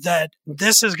fear that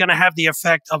this is going to have the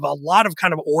effect of a lot of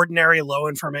kind of ordinary low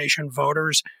information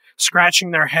voters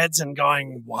scratching their heads and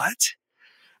going, what?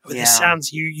 Yeah. This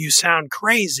sounds, you sound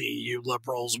crazy, you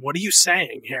liberals. What are you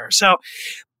saying here? So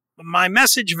my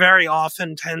message very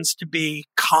often tends to be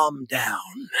calm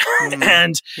down.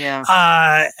 And,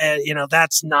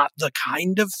 that's not the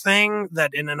kind of thing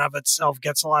that in and of itself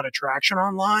gets a lot of traction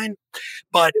online.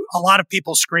 But a lot of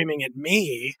people screaming at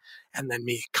me and then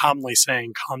me calmly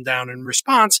saying calm down in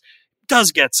response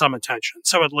does get some attention.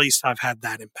 So at least I've had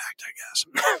that impact,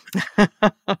 I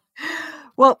guess.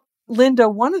 Well, Linda,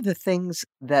 one of the things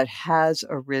that has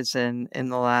arisen in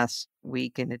the last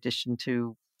week, in addition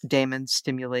to Damon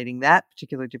stimulating that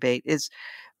particular debate, is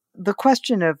the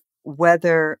question of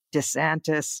whether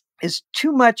DeSantis is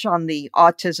too much on the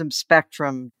autism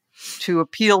spectrum to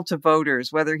appeal to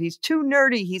voters, whether he's too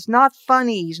nerdy, he's not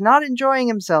funny, he's not enjoying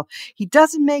himself, he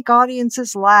doesn't make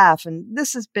audiences laugh. And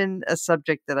this has been a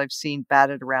subject that I've seen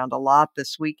batted around a lot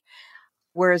this week.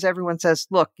 Whereas everyone says,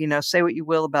 look, say what you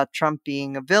will about Trump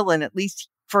being a villain, at least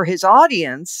for his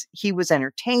audience, he was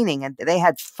entertaining and they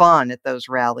had fun at those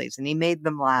rallies and he made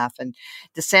them laugh. And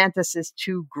DeSantis is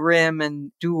too grim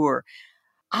and dour.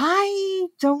 I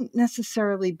don't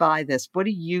necessarily buy this. What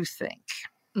do you think?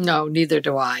 No, neither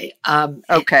do I.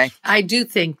 Okay. I do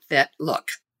think that,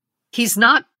 look, he's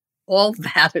not all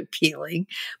that appealing.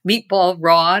 Meatball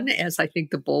Ron, as I think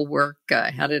the Bulwark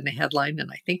had in a headline, and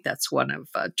I think that's one of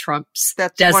Trump's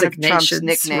designations, one of Trump's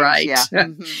nicknames, right? Yeah.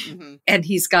 Mm-hmm. And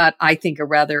he's got, I think, a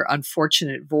rather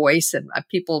unfortunate voice, and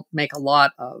people make a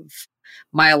lot of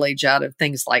mileage out of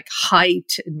things like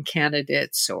height in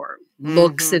candidates or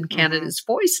looks in candidates.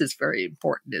 Voice is very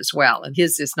important as well, and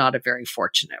his is not a very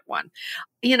fortunate one.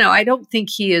 I don't think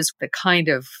he is the kind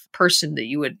of person that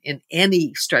you would, in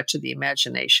any stretch of the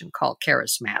imagination, call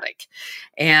charismatic.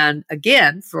 And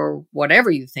again, for whatever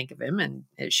you think of him, and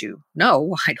as you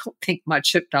know, I don't think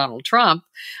much of Donald Trump,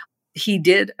 he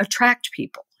did attract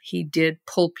people. He did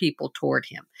pull people toward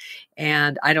him.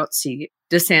 And I don't see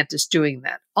DeSantis doing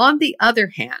that. On the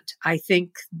other hand, I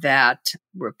think that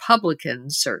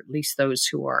Republicans, or at least those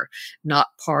who are not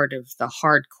part of the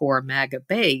hardcore MAGA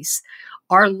base,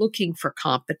 are looking for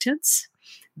competence.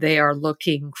 They are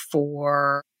looking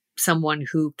for someone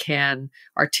who can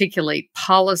articulate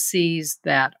policies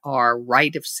that are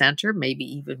right of center, maybe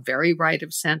even very right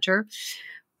of center,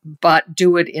 but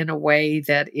do it in a way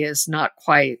that is not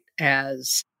quite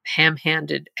as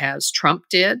ham-handed as Trump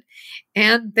did.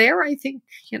 And there, I think,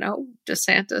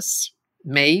 DeSantis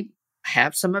may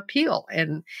have some appeal.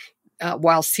 And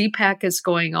while CPAC is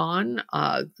going on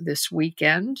this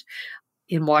weekend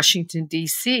in Washington,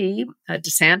 D.C.,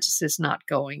 DeSantis is not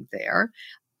going there.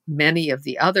 Many of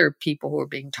the other people who are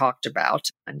being talked about,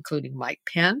 including Mike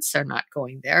Pence, are not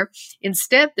going there.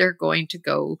 Instead, they're going to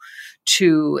go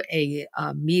to a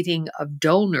meeting of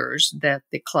donors that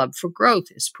the Club for Growth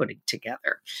is putting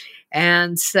together.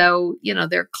 And so,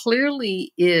 there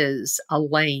clearly is a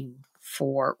lane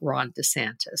for Ron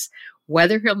DeSantis.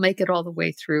 Whether he'll make it all the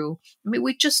way through,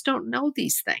 we just don't know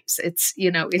these things. It's,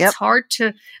 it's hard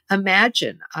to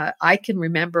imagine. I can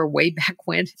remember way back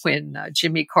when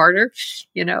Jimmy Carter,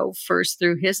 first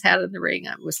threw his hat in the ring.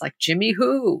 It was like, Jimmy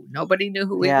who? Nobody knew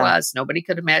who he was. Nobody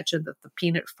could imagine that the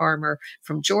peanut farmer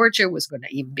from Georgia was going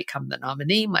to even become the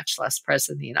nominee, much less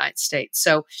president of the United States.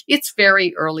 So it's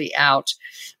very early out,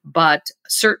 but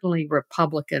certainly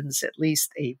Republicans, at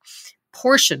least a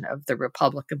portion of the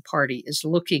Republican Party, is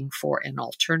looking for an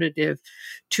alternative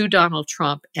to Donald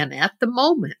Trump. And at the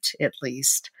moment, at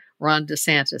least, Ron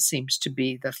DeSantis seems to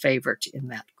be the favorite in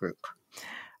that group.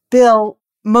 Bill,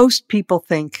 most people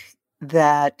think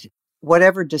that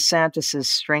whatever DeSantis'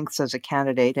 strengths as a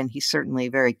candidate, and he's certainly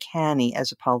very canny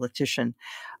as a politician,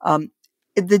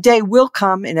 the day will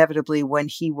come inevitably when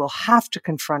he will have to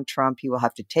confront Trump. He will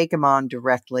have to take him on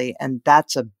directly. And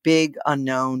that's a big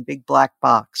unknown, big black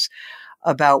box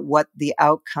about what the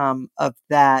outcome of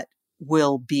that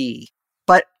will be.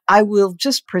 But I will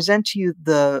just present to you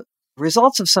the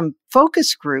results of some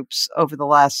focus groups over the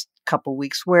last couple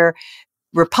weeks where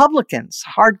Republicans,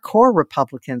 hardcore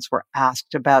Republicans, were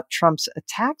asked about Trump's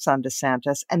attacks on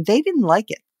DeSantis, and they didn't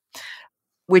like it,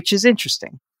 which is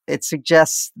interesting. It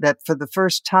suggests that for the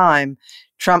first time,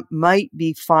 Trump might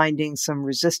be finding some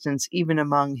resistance even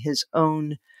among his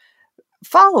own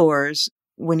followers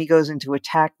when he goes into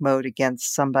attack mode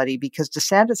against somebody, because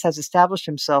DeSantis has established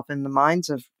himself in the minds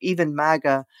of even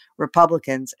MAGA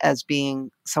Republicans as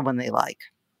being someone they like.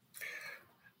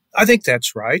 I think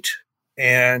that's right.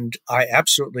 And I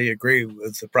absolutely agree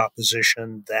with the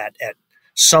proposition that at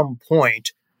some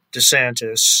point,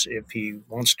 DeSantis, if he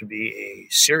wants to be a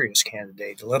serious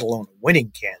candidate, let alone a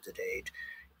winning candidate,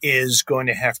 is going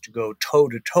to have to go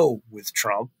toe-to-toe with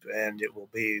Trump, and it will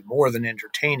be more than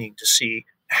entertaining to see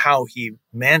how he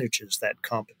manages that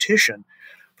competition.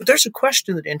 But there's a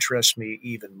question that interests me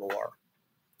even more,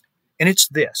 and it's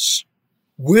this.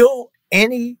 Will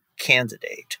any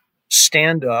candidate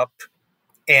stand up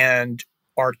and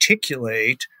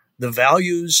articulate the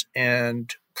values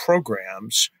and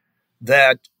programs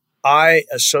that I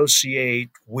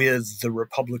associate with the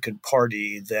Republican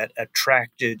Party that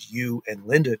attracted you and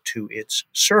Linda to its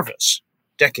service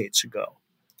decades ago?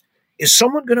 Is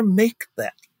someone going to make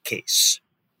that case?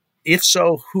 If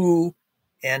so, who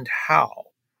and how?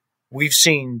 We've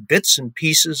seen bits and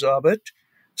pieces of it.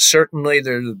 Certainly,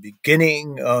 there's the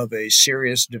beginning of a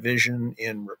serious division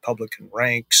in Republican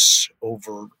ranks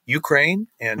over Ukraine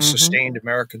and sustained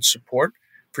American support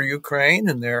for Ukraine,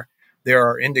 and there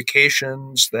are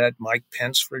indications that Mike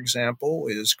Pence, for example,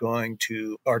 is going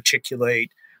to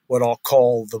articulate what I'll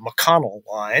call the McConnell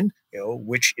line,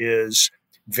 which is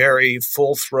very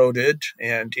full-throated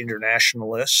and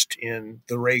internationalist in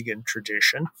the Reagan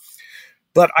tradition.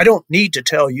 But I don't need to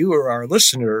tell you or our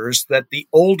listeners that the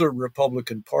older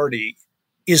Republican Party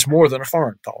is more than a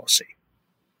foreign policy.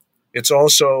 It's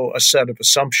also a set of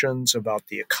assumptions about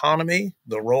the economy,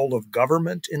 the role of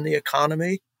government in the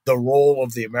economy, the role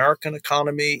of the American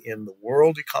economy in the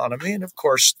world economy, and of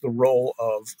course, the role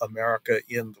of America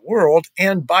in the world.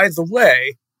 And by the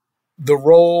way, the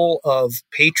role of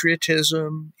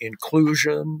patriotism,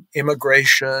 inclusion,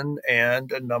 immigration,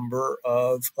 and a number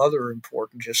of other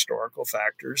important historical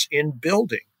factors in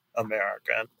building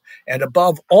America. And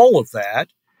above all of that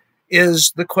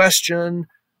is the question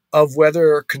of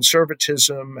whether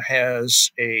conservatism has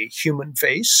a human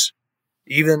face,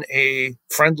 even a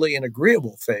friendly and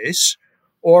agreeable face,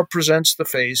 or presents the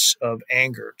face of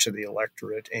anger to the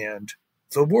electorate and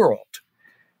the world.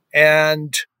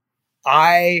 And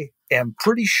I am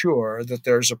pretty sure that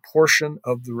there's a portion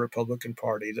of the Republican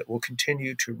Party that will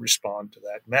continue to respond to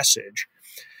that message.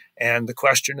 And the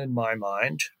question in my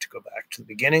mind, to go back to the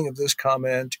beginning of this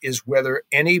comment, is whether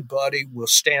anybody will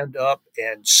stand up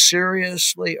and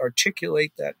seriously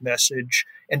articulate that message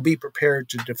and be prepared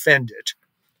to defend it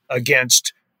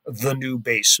against the new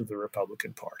base of the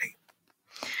Republican Party.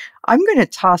 I'm going to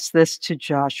toss this to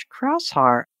Josh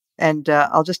Kraushaar, and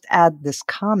I'll just add this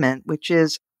comment, which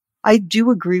is, I do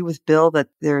agree with Bill that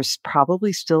there's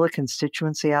probably still a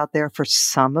constituency out there for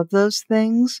some of those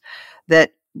things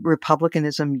that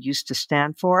Republicanism used to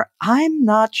stand for. I'm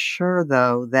not sure,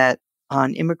 though, that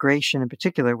on immigration in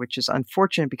particular, which is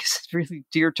unfortunate because it's really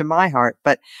dear to my heart,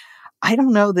 but I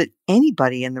don't know that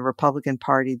anybody in the Republican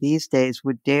Party these days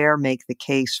would dare make the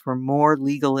case for more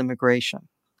legal immigration.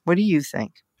 What do you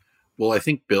think? Well, I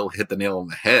think Bill hit the nail on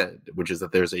the head, which is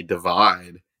that there's a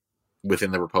divide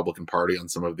within the Republican Party on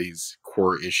some of these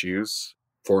core issues: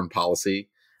 foreign policy,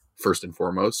 first and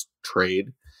foremost,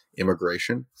 trade,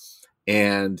 immigration.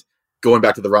 And going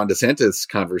back to the Ron DeSantis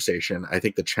conversation, I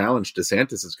think the challenge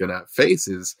DeSantis is going to face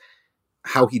is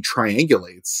how he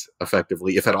triangulates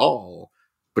effectively, if at all,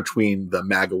 between the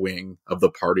MAGA wing of the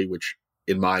party, which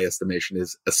in my estimation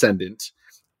is ascendant.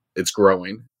 It's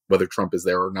growing, whether Trump is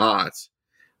there or not,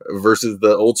 versus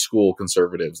the old school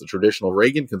conservatives, the traditional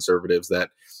Reagan conservatives that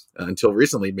until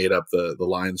recently made up the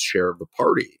lion's share of the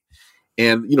party.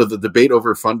 And, the debate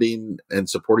over funding and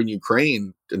supporting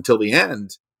Ukraine until the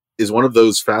end is one of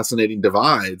those fascinating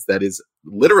divides that is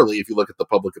literally, if you look at the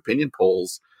public opinion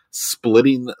polls,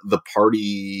 splitting the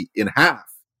party in half.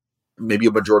 Maybe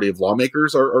a majority of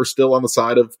lawmakers are still on the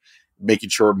side of making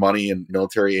sure money and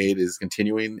military aid is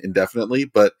continuing indefinitely,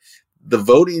 but the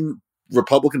voting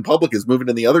Republican public is moving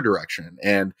in the other direction.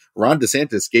 And Ron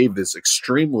DeSantis gave this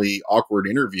extremely awkward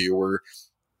interview where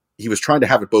he was trying to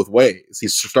have it both ways. He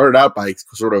started out by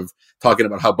sort of talking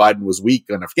about how Biden was weak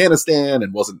on Afghanistan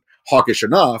and wasn't hawkish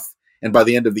enough. And by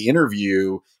the end of the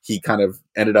interview, he kind of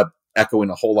ended up echoing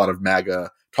a whole lot of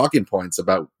MAGA talking points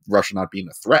about Russia not being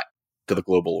a threat to the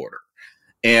global order.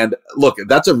 And look,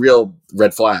 that's a real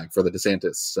red flag for the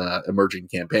DeSantis emerging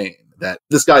campaign, that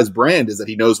this guy's brand is that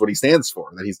he knows what he stands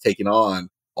for, that he's taking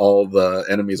on all the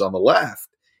enemies on the left.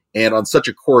 And on such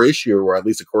a core issue, or at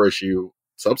least a core issue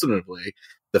substantively,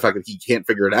 the fact that he can't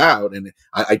figure it out. And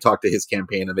I talked to his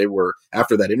campaign, and they were,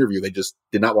 after that interview, they just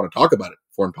did not want to talk about it,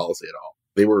 foreign policy at all.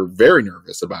 They were very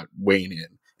nervous about weighing in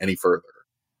any further.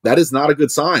 That is not a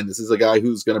good sign. This is a guy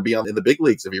who's going to be in the big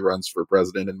leagues if he runs for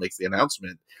president and makes the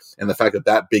announcement. And the fact that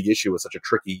that big issue was such a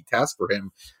tricky task for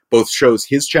him both shows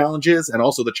his challenges and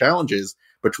also the challenges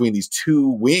between these two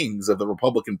wings of the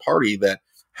Republican Party that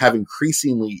have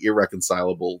increasingly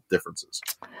irreconcilable differences.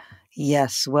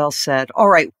 Yes, well said. All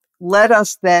right, let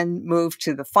us then move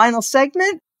to the final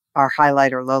segment, our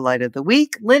highlight or lowlight of the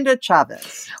week. Linda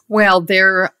Chavez. Well,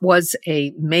 there was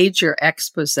a major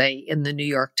expose in the New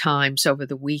York Times over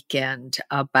the weekend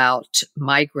about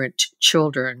migrant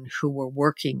children who were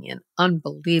working in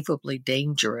unbelievably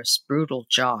dangerous, brutal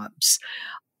jobs.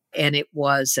 And it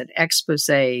was an expose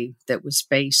that was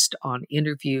based on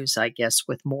interviews, I guess,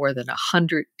 with more than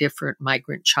 100 different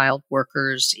migrant child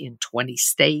workers in 20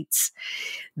 states.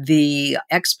 The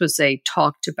expose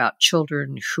talked about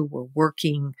children who were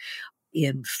working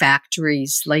in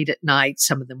factories late at night,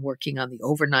 some of them working on the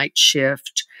overnight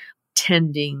shift,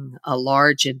 tending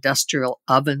large industrial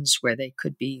ovens where they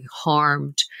could be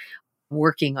harmed,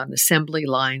 working on assembly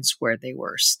lines where they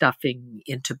were stuffing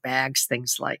into bags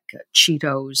things like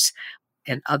Cheetos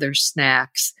and other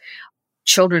snacks.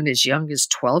 children as young as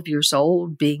 12 years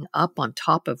old being up on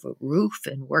top of a roof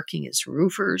and working as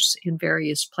roofers in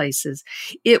various places.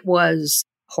 It was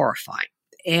horrifying.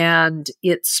 And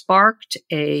it sparked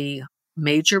a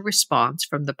major response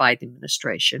from the Biden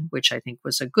administration, which I think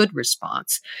was a good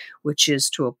response, which is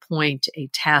to appoint a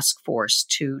task force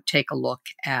to take a look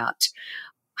at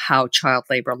how child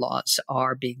labor laws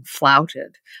are being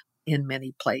flouted in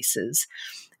many places.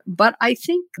 But I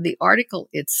think the article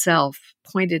itself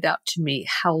pointed out to me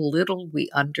how little we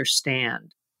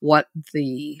understand what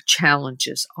the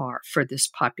challenges are for this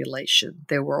population.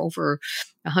 There were over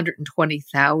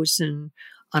 120,000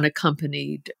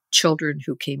 unaccompanied children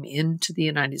who came into the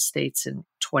United States in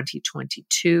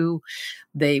 2022.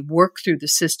 They work through the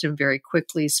system very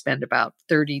quickly, spend about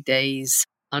 30 days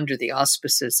under the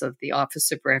auspices of the Office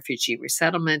of Refugee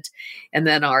Resettlement, and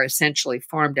then are essentially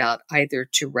farmed out either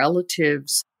to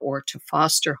relatives or to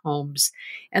foster homes.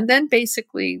 And then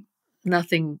basically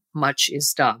nothing much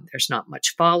is done. There's not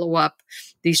much follow-up.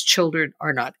 These children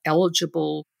are not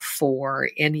eligible for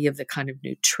any of the kind of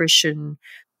nutrition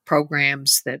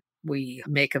programs that we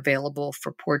make available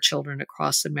for poor children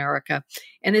across America.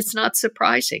 And it's not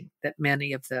surprising that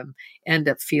many of them end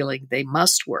up feeling they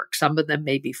must work. Some of them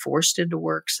may be forced into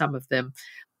work. Some of them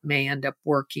may end up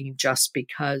working just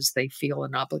because they feel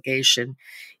an obligation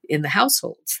in the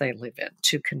households they live in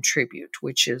to contribute,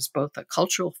 which is both a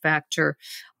cultural factor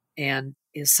and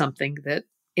is something that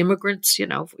immigrants,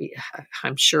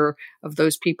 I'm sure of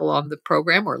those people on the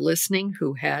program or listening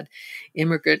who had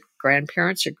immigrant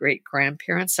grandparents or great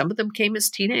grandparents. Some of them came as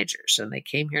teenagers and they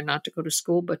came here not to go to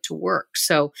school, but to work.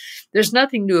 So there's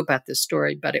nothing new about this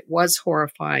story, but it was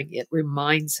horrifying. It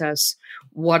reminds us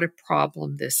what a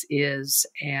problem this is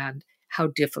and how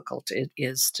difficult it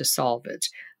is to solve it.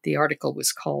 The article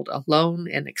was called Alone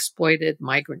and Exploited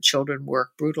Migrant Children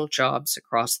Work Brutal Jobs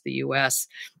Across the U.S.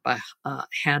 by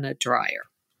Hannah Dreier.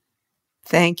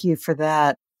 Thank you for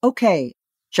that. Okay,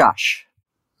 Josh.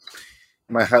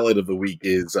 My highlight of the week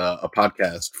is a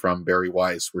podcast from Bari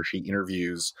Weiss where she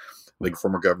interviews the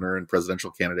former governor and presidential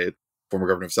candidate, former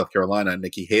governor of South Carolina,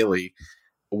 Nikki Haley,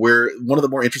 where one of the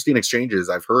more interesting exchanges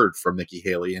I've heard from Nikki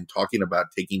Haley in talking about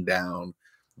taking down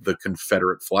the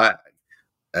Confederate flag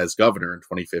as governor in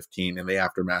 2015 in the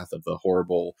aftermath of the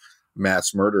horrible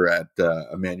mass murder at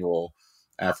Emmanuel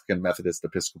African Methodist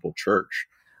Episcopal Church.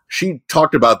 She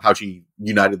talked about how she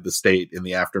united the state in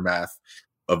the aftermath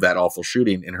of that awful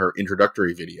shooting in her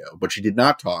introductory video, but she did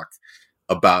not talk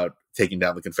about taking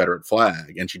down the Confederate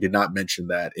flag, and she did not mention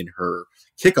that in her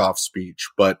kickoff speech,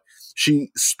 but she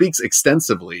speaks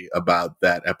extensively about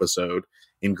that episode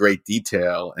in great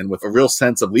detail and with a real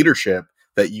sense of leadership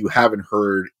that you haven't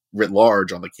heard writ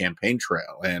large on the campaign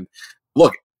trail. And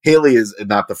look, Haley is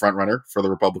not the front runner for the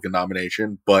Republican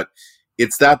nomination, but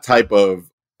it's that type of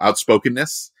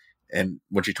outspokenness. And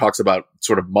when she talks about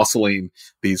sort of muscling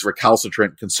these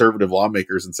recalcitrant conservative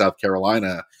lawmakers in South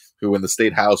Carolina who in the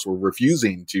state house were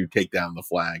refusing to take down the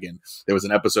flag. And there was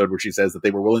an episode where she says that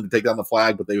they were willing to take down the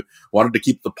flag, but they wanted to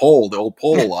keep the old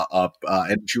pole up.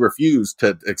 And she refused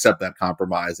to accept that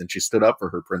compromise. And she stood up for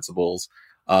her principles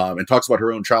and talks about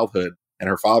her own childhood and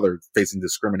her father facing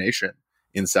discrimination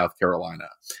in South Carolina.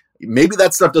 Maybe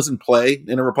that stuff doesn't play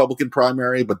in a Republican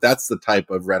primary, but that's the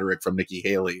type of rhetoric from Nikki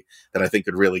Haley that I think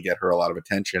could really get her a lot of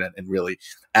attention and really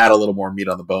add a little more meat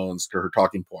on the bones to her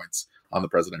talking points on the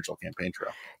presidential campaign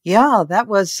trail. Yeah, that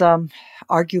was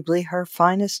arguably her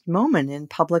finest moment in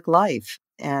public life.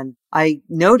 And I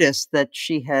noticed that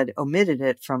she had omitted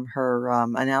it from her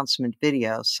announcement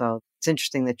video. So it's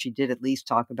interesting that she did at least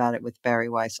talk about it with Bari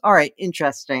Weiss. All right,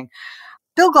 interesting.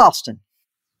 Bill Galston.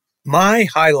 My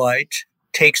highlight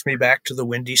takes me back to the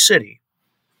Windy City,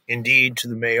 indeed to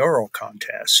the mayoral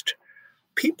contest.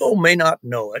 People may not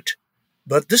know it,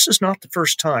 but this is not the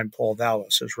first time Paul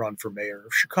Vallas has run for mayor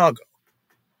of Chicago.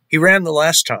 He ran the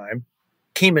last time,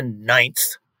 came in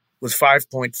 9th with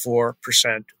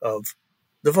 5.4% of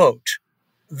the vote.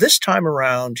 This time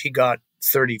around, he got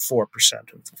 34%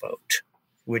 of the vote,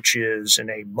 which is in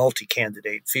a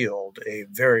multi-candidate field, a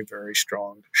very, very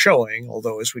strong showing,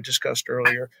 although, as we discussed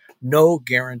earlier, no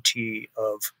guarantee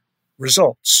of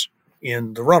results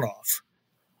in the runoff.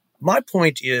 My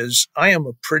point is, I am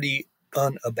a pretty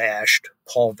unabashed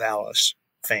Paul Vallas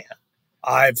fan.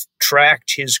 I've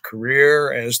tracked his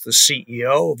career as the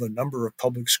CEO of a number of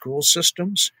public school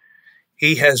systems.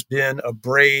 He has been a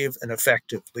brave and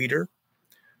effective leader.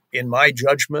 In my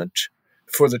judgment,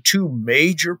 for the two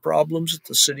major problems that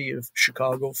the city of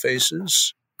Chicago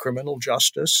faces, criminal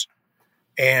justice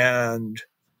and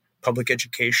public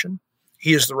education,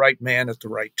 he is the right man at the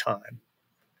right time.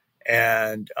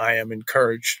 And I am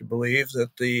encouraged to believe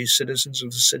that the citizens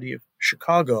of the city of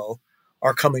Chicago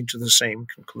are coming to the same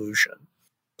conclusion.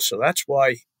 So that's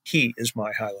why he is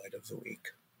my highlight of the week.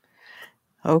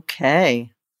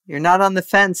 Okay. You're not on the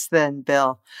fence then,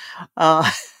 Bill.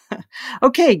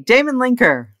 Okay, Damon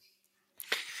Linker.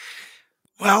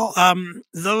 Well,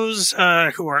 those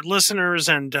who are listeners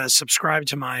and subscribe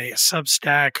to my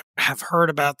Substack have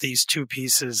heard about these two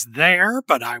pieces there,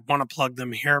 but I want to plug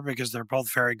them here because they're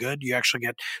both very good. You actually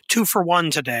get 2 for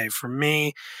 1 today from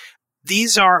me.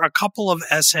 These are a couple of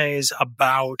essays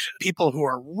about people who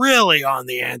are really on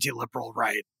the anti-liberal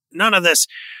right. None of this,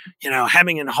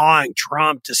 hemming and hawing,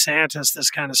 Trump, DeSantis, this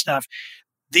kind of stuff.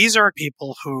 These are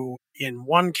people who, in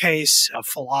one case, a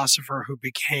philosopher who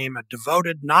became a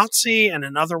devoted Nazi, and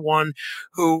another one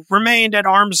who remained at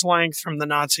arm's length from the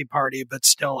Nazi party, but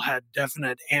still had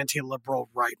definite anti-liberal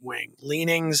right-wing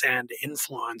leanings and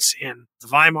influence in the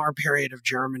Weimar period of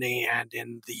Germany and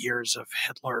in the years of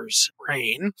Hitler's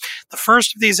reign. The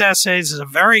first of these essays is a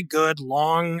very good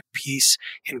long piece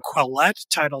in Quillette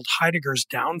titled Heidegger's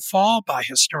Downfall by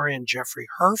historian Jeffrey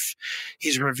Herf.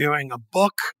 He's reviewing a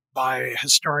book by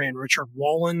historian Richard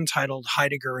Wolin titled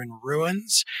Heidegger in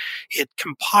Ruins. It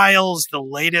compiles the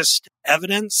latest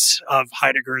evidence of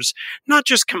Heidegger's not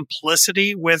just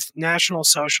complicity with National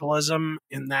Socialism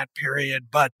in that period,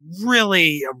 but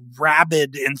really a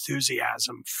rabid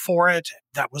enthusiasm for it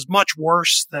that was much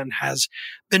worse than has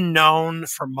been known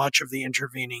for much of the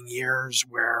intervening years,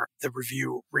 where the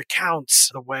review recounts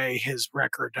the way his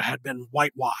record had been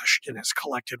whitewashed in his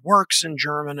collected works in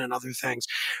German and other things.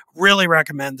 Really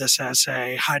recommend this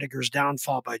essay, Heidegger's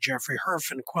Downfall by Jeffrey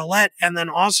Herf and Quillette, and then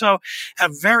also a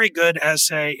very good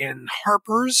essay in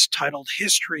Harper's titled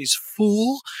History's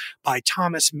Fool by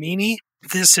Thomas Meany.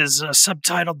 This is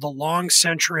subtitled The Long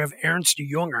Century of Ernst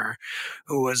Jünger,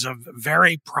 who was a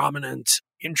very prominent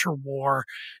interwar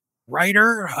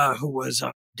writer who was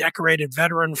a decorated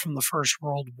veteran from the First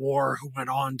World War, who went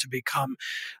on to become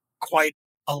quite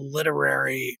a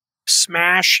literary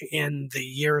smash in the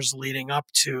years leading up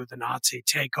to the Nazi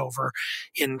takeover,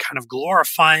 in kind of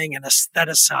glorifying and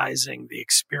aestheticizing the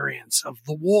experience of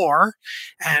the war,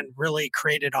 and really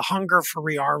created a hunger for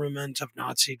rearmament of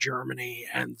Nazi Germany,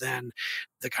 and then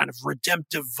the kind of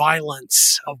redemptive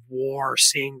violence of war,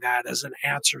 seeing that as an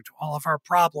answer to all of our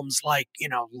problems, like,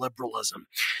 liberalism,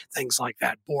 things like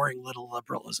that, boring little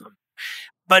liberalism.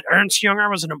 But Ernst Jünger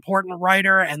was an important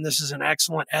writer, and this is an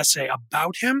excellent essay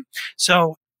about him.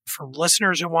 So for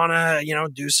listeners who want to,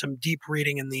 do some deep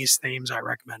reading in these themes, I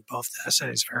recommend both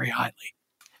essays very highly.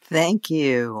 Thank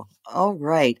you. All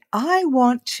right. I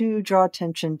want to draw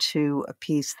attention to a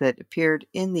piece that appeared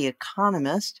in The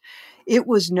Economist. It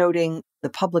was noting the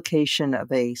publication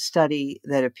of a study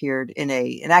that appeared in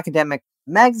an academic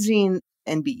magazine,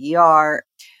 NBER,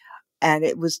 and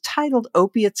it was titled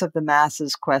Opiates of the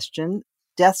Masses Question,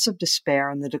 Deaths of Despair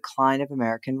and the Decline of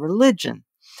American Religion.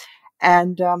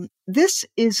 And this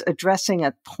is addressing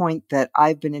a point that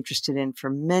I've been interested in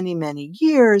for many, many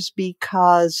years,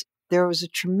 because there was a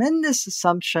tremendous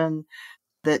assumption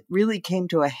that really came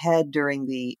to a head during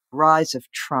the rise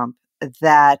of Trump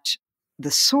that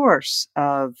the source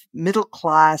of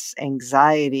middle-class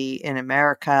anxiety in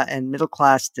America and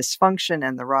middle-class dysfunction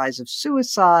and the rise of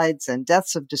suicides and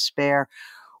deaths of despair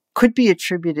could be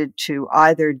attributed to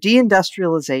either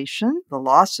deindustrialization, the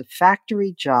loss of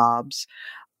factory jobs,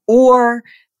 or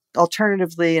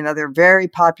alternatively, another very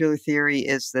popular theory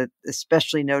is that,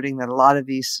 especially noting that a lot of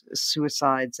these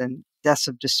suicides and deaths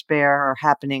of despair are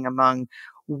happening among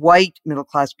white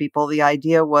middle-class people, the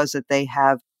idea was that they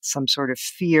have some sort of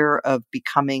fear of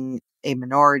becoming a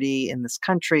minority in this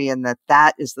country, and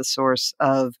that is the source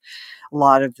of a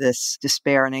lot of this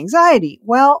despair and anxiety.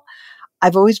 Well,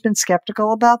 I've always been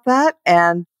skeptical about that,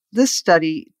 and this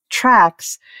study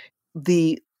tracks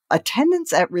the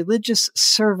attendance at religious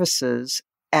services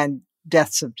and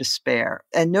deaths of despair,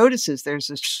 and notices there's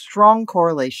a strong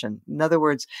correlation. In other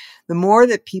words, the more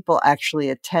that people actually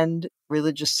attend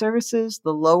religious services,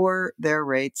 the lower their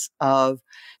rates of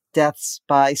deaths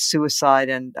by suicide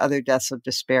and other deaths of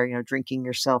despair, drinking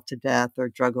yourself to death or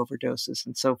drug overdoses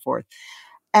and so forth.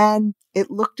 And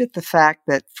it looked at the fact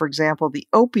that, for example, the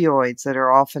opioids that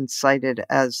are often cited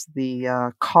as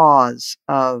the cause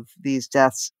of these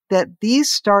deaths, that these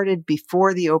started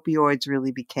before the opioids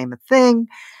really became a thing.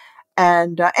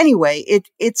 And anyway,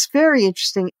 it's very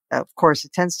interesting. Of course,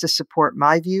 it tends to support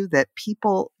my view that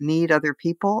people need other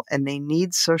people, and they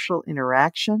need social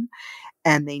interaction,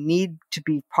 and they need to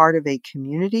be part of a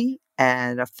community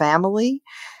and a family.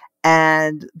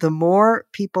 And the more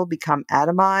people become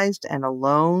atomized and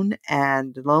alone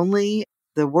and lonely,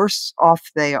 the worse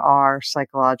off they are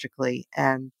psychologically.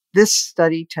 And this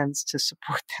study tends to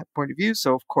support that point of view.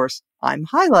 So, of course, I'm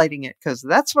highlighting it because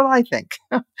that's what I think.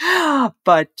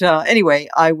 But anyway,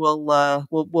 I will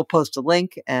we'll post a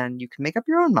link and you can make up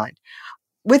your own mind.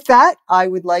 With that, I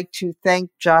would like to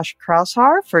thank Josh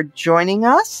Kraushar for joining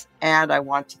us. And I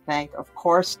want to thank, of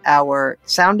course, our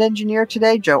sound engineer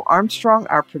today, Joe Armstrong,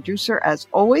 our producer, as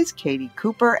always, Katie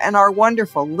Cooper, and our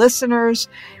wonderful listeners.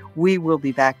 We will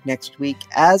be back next week,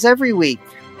 as every week.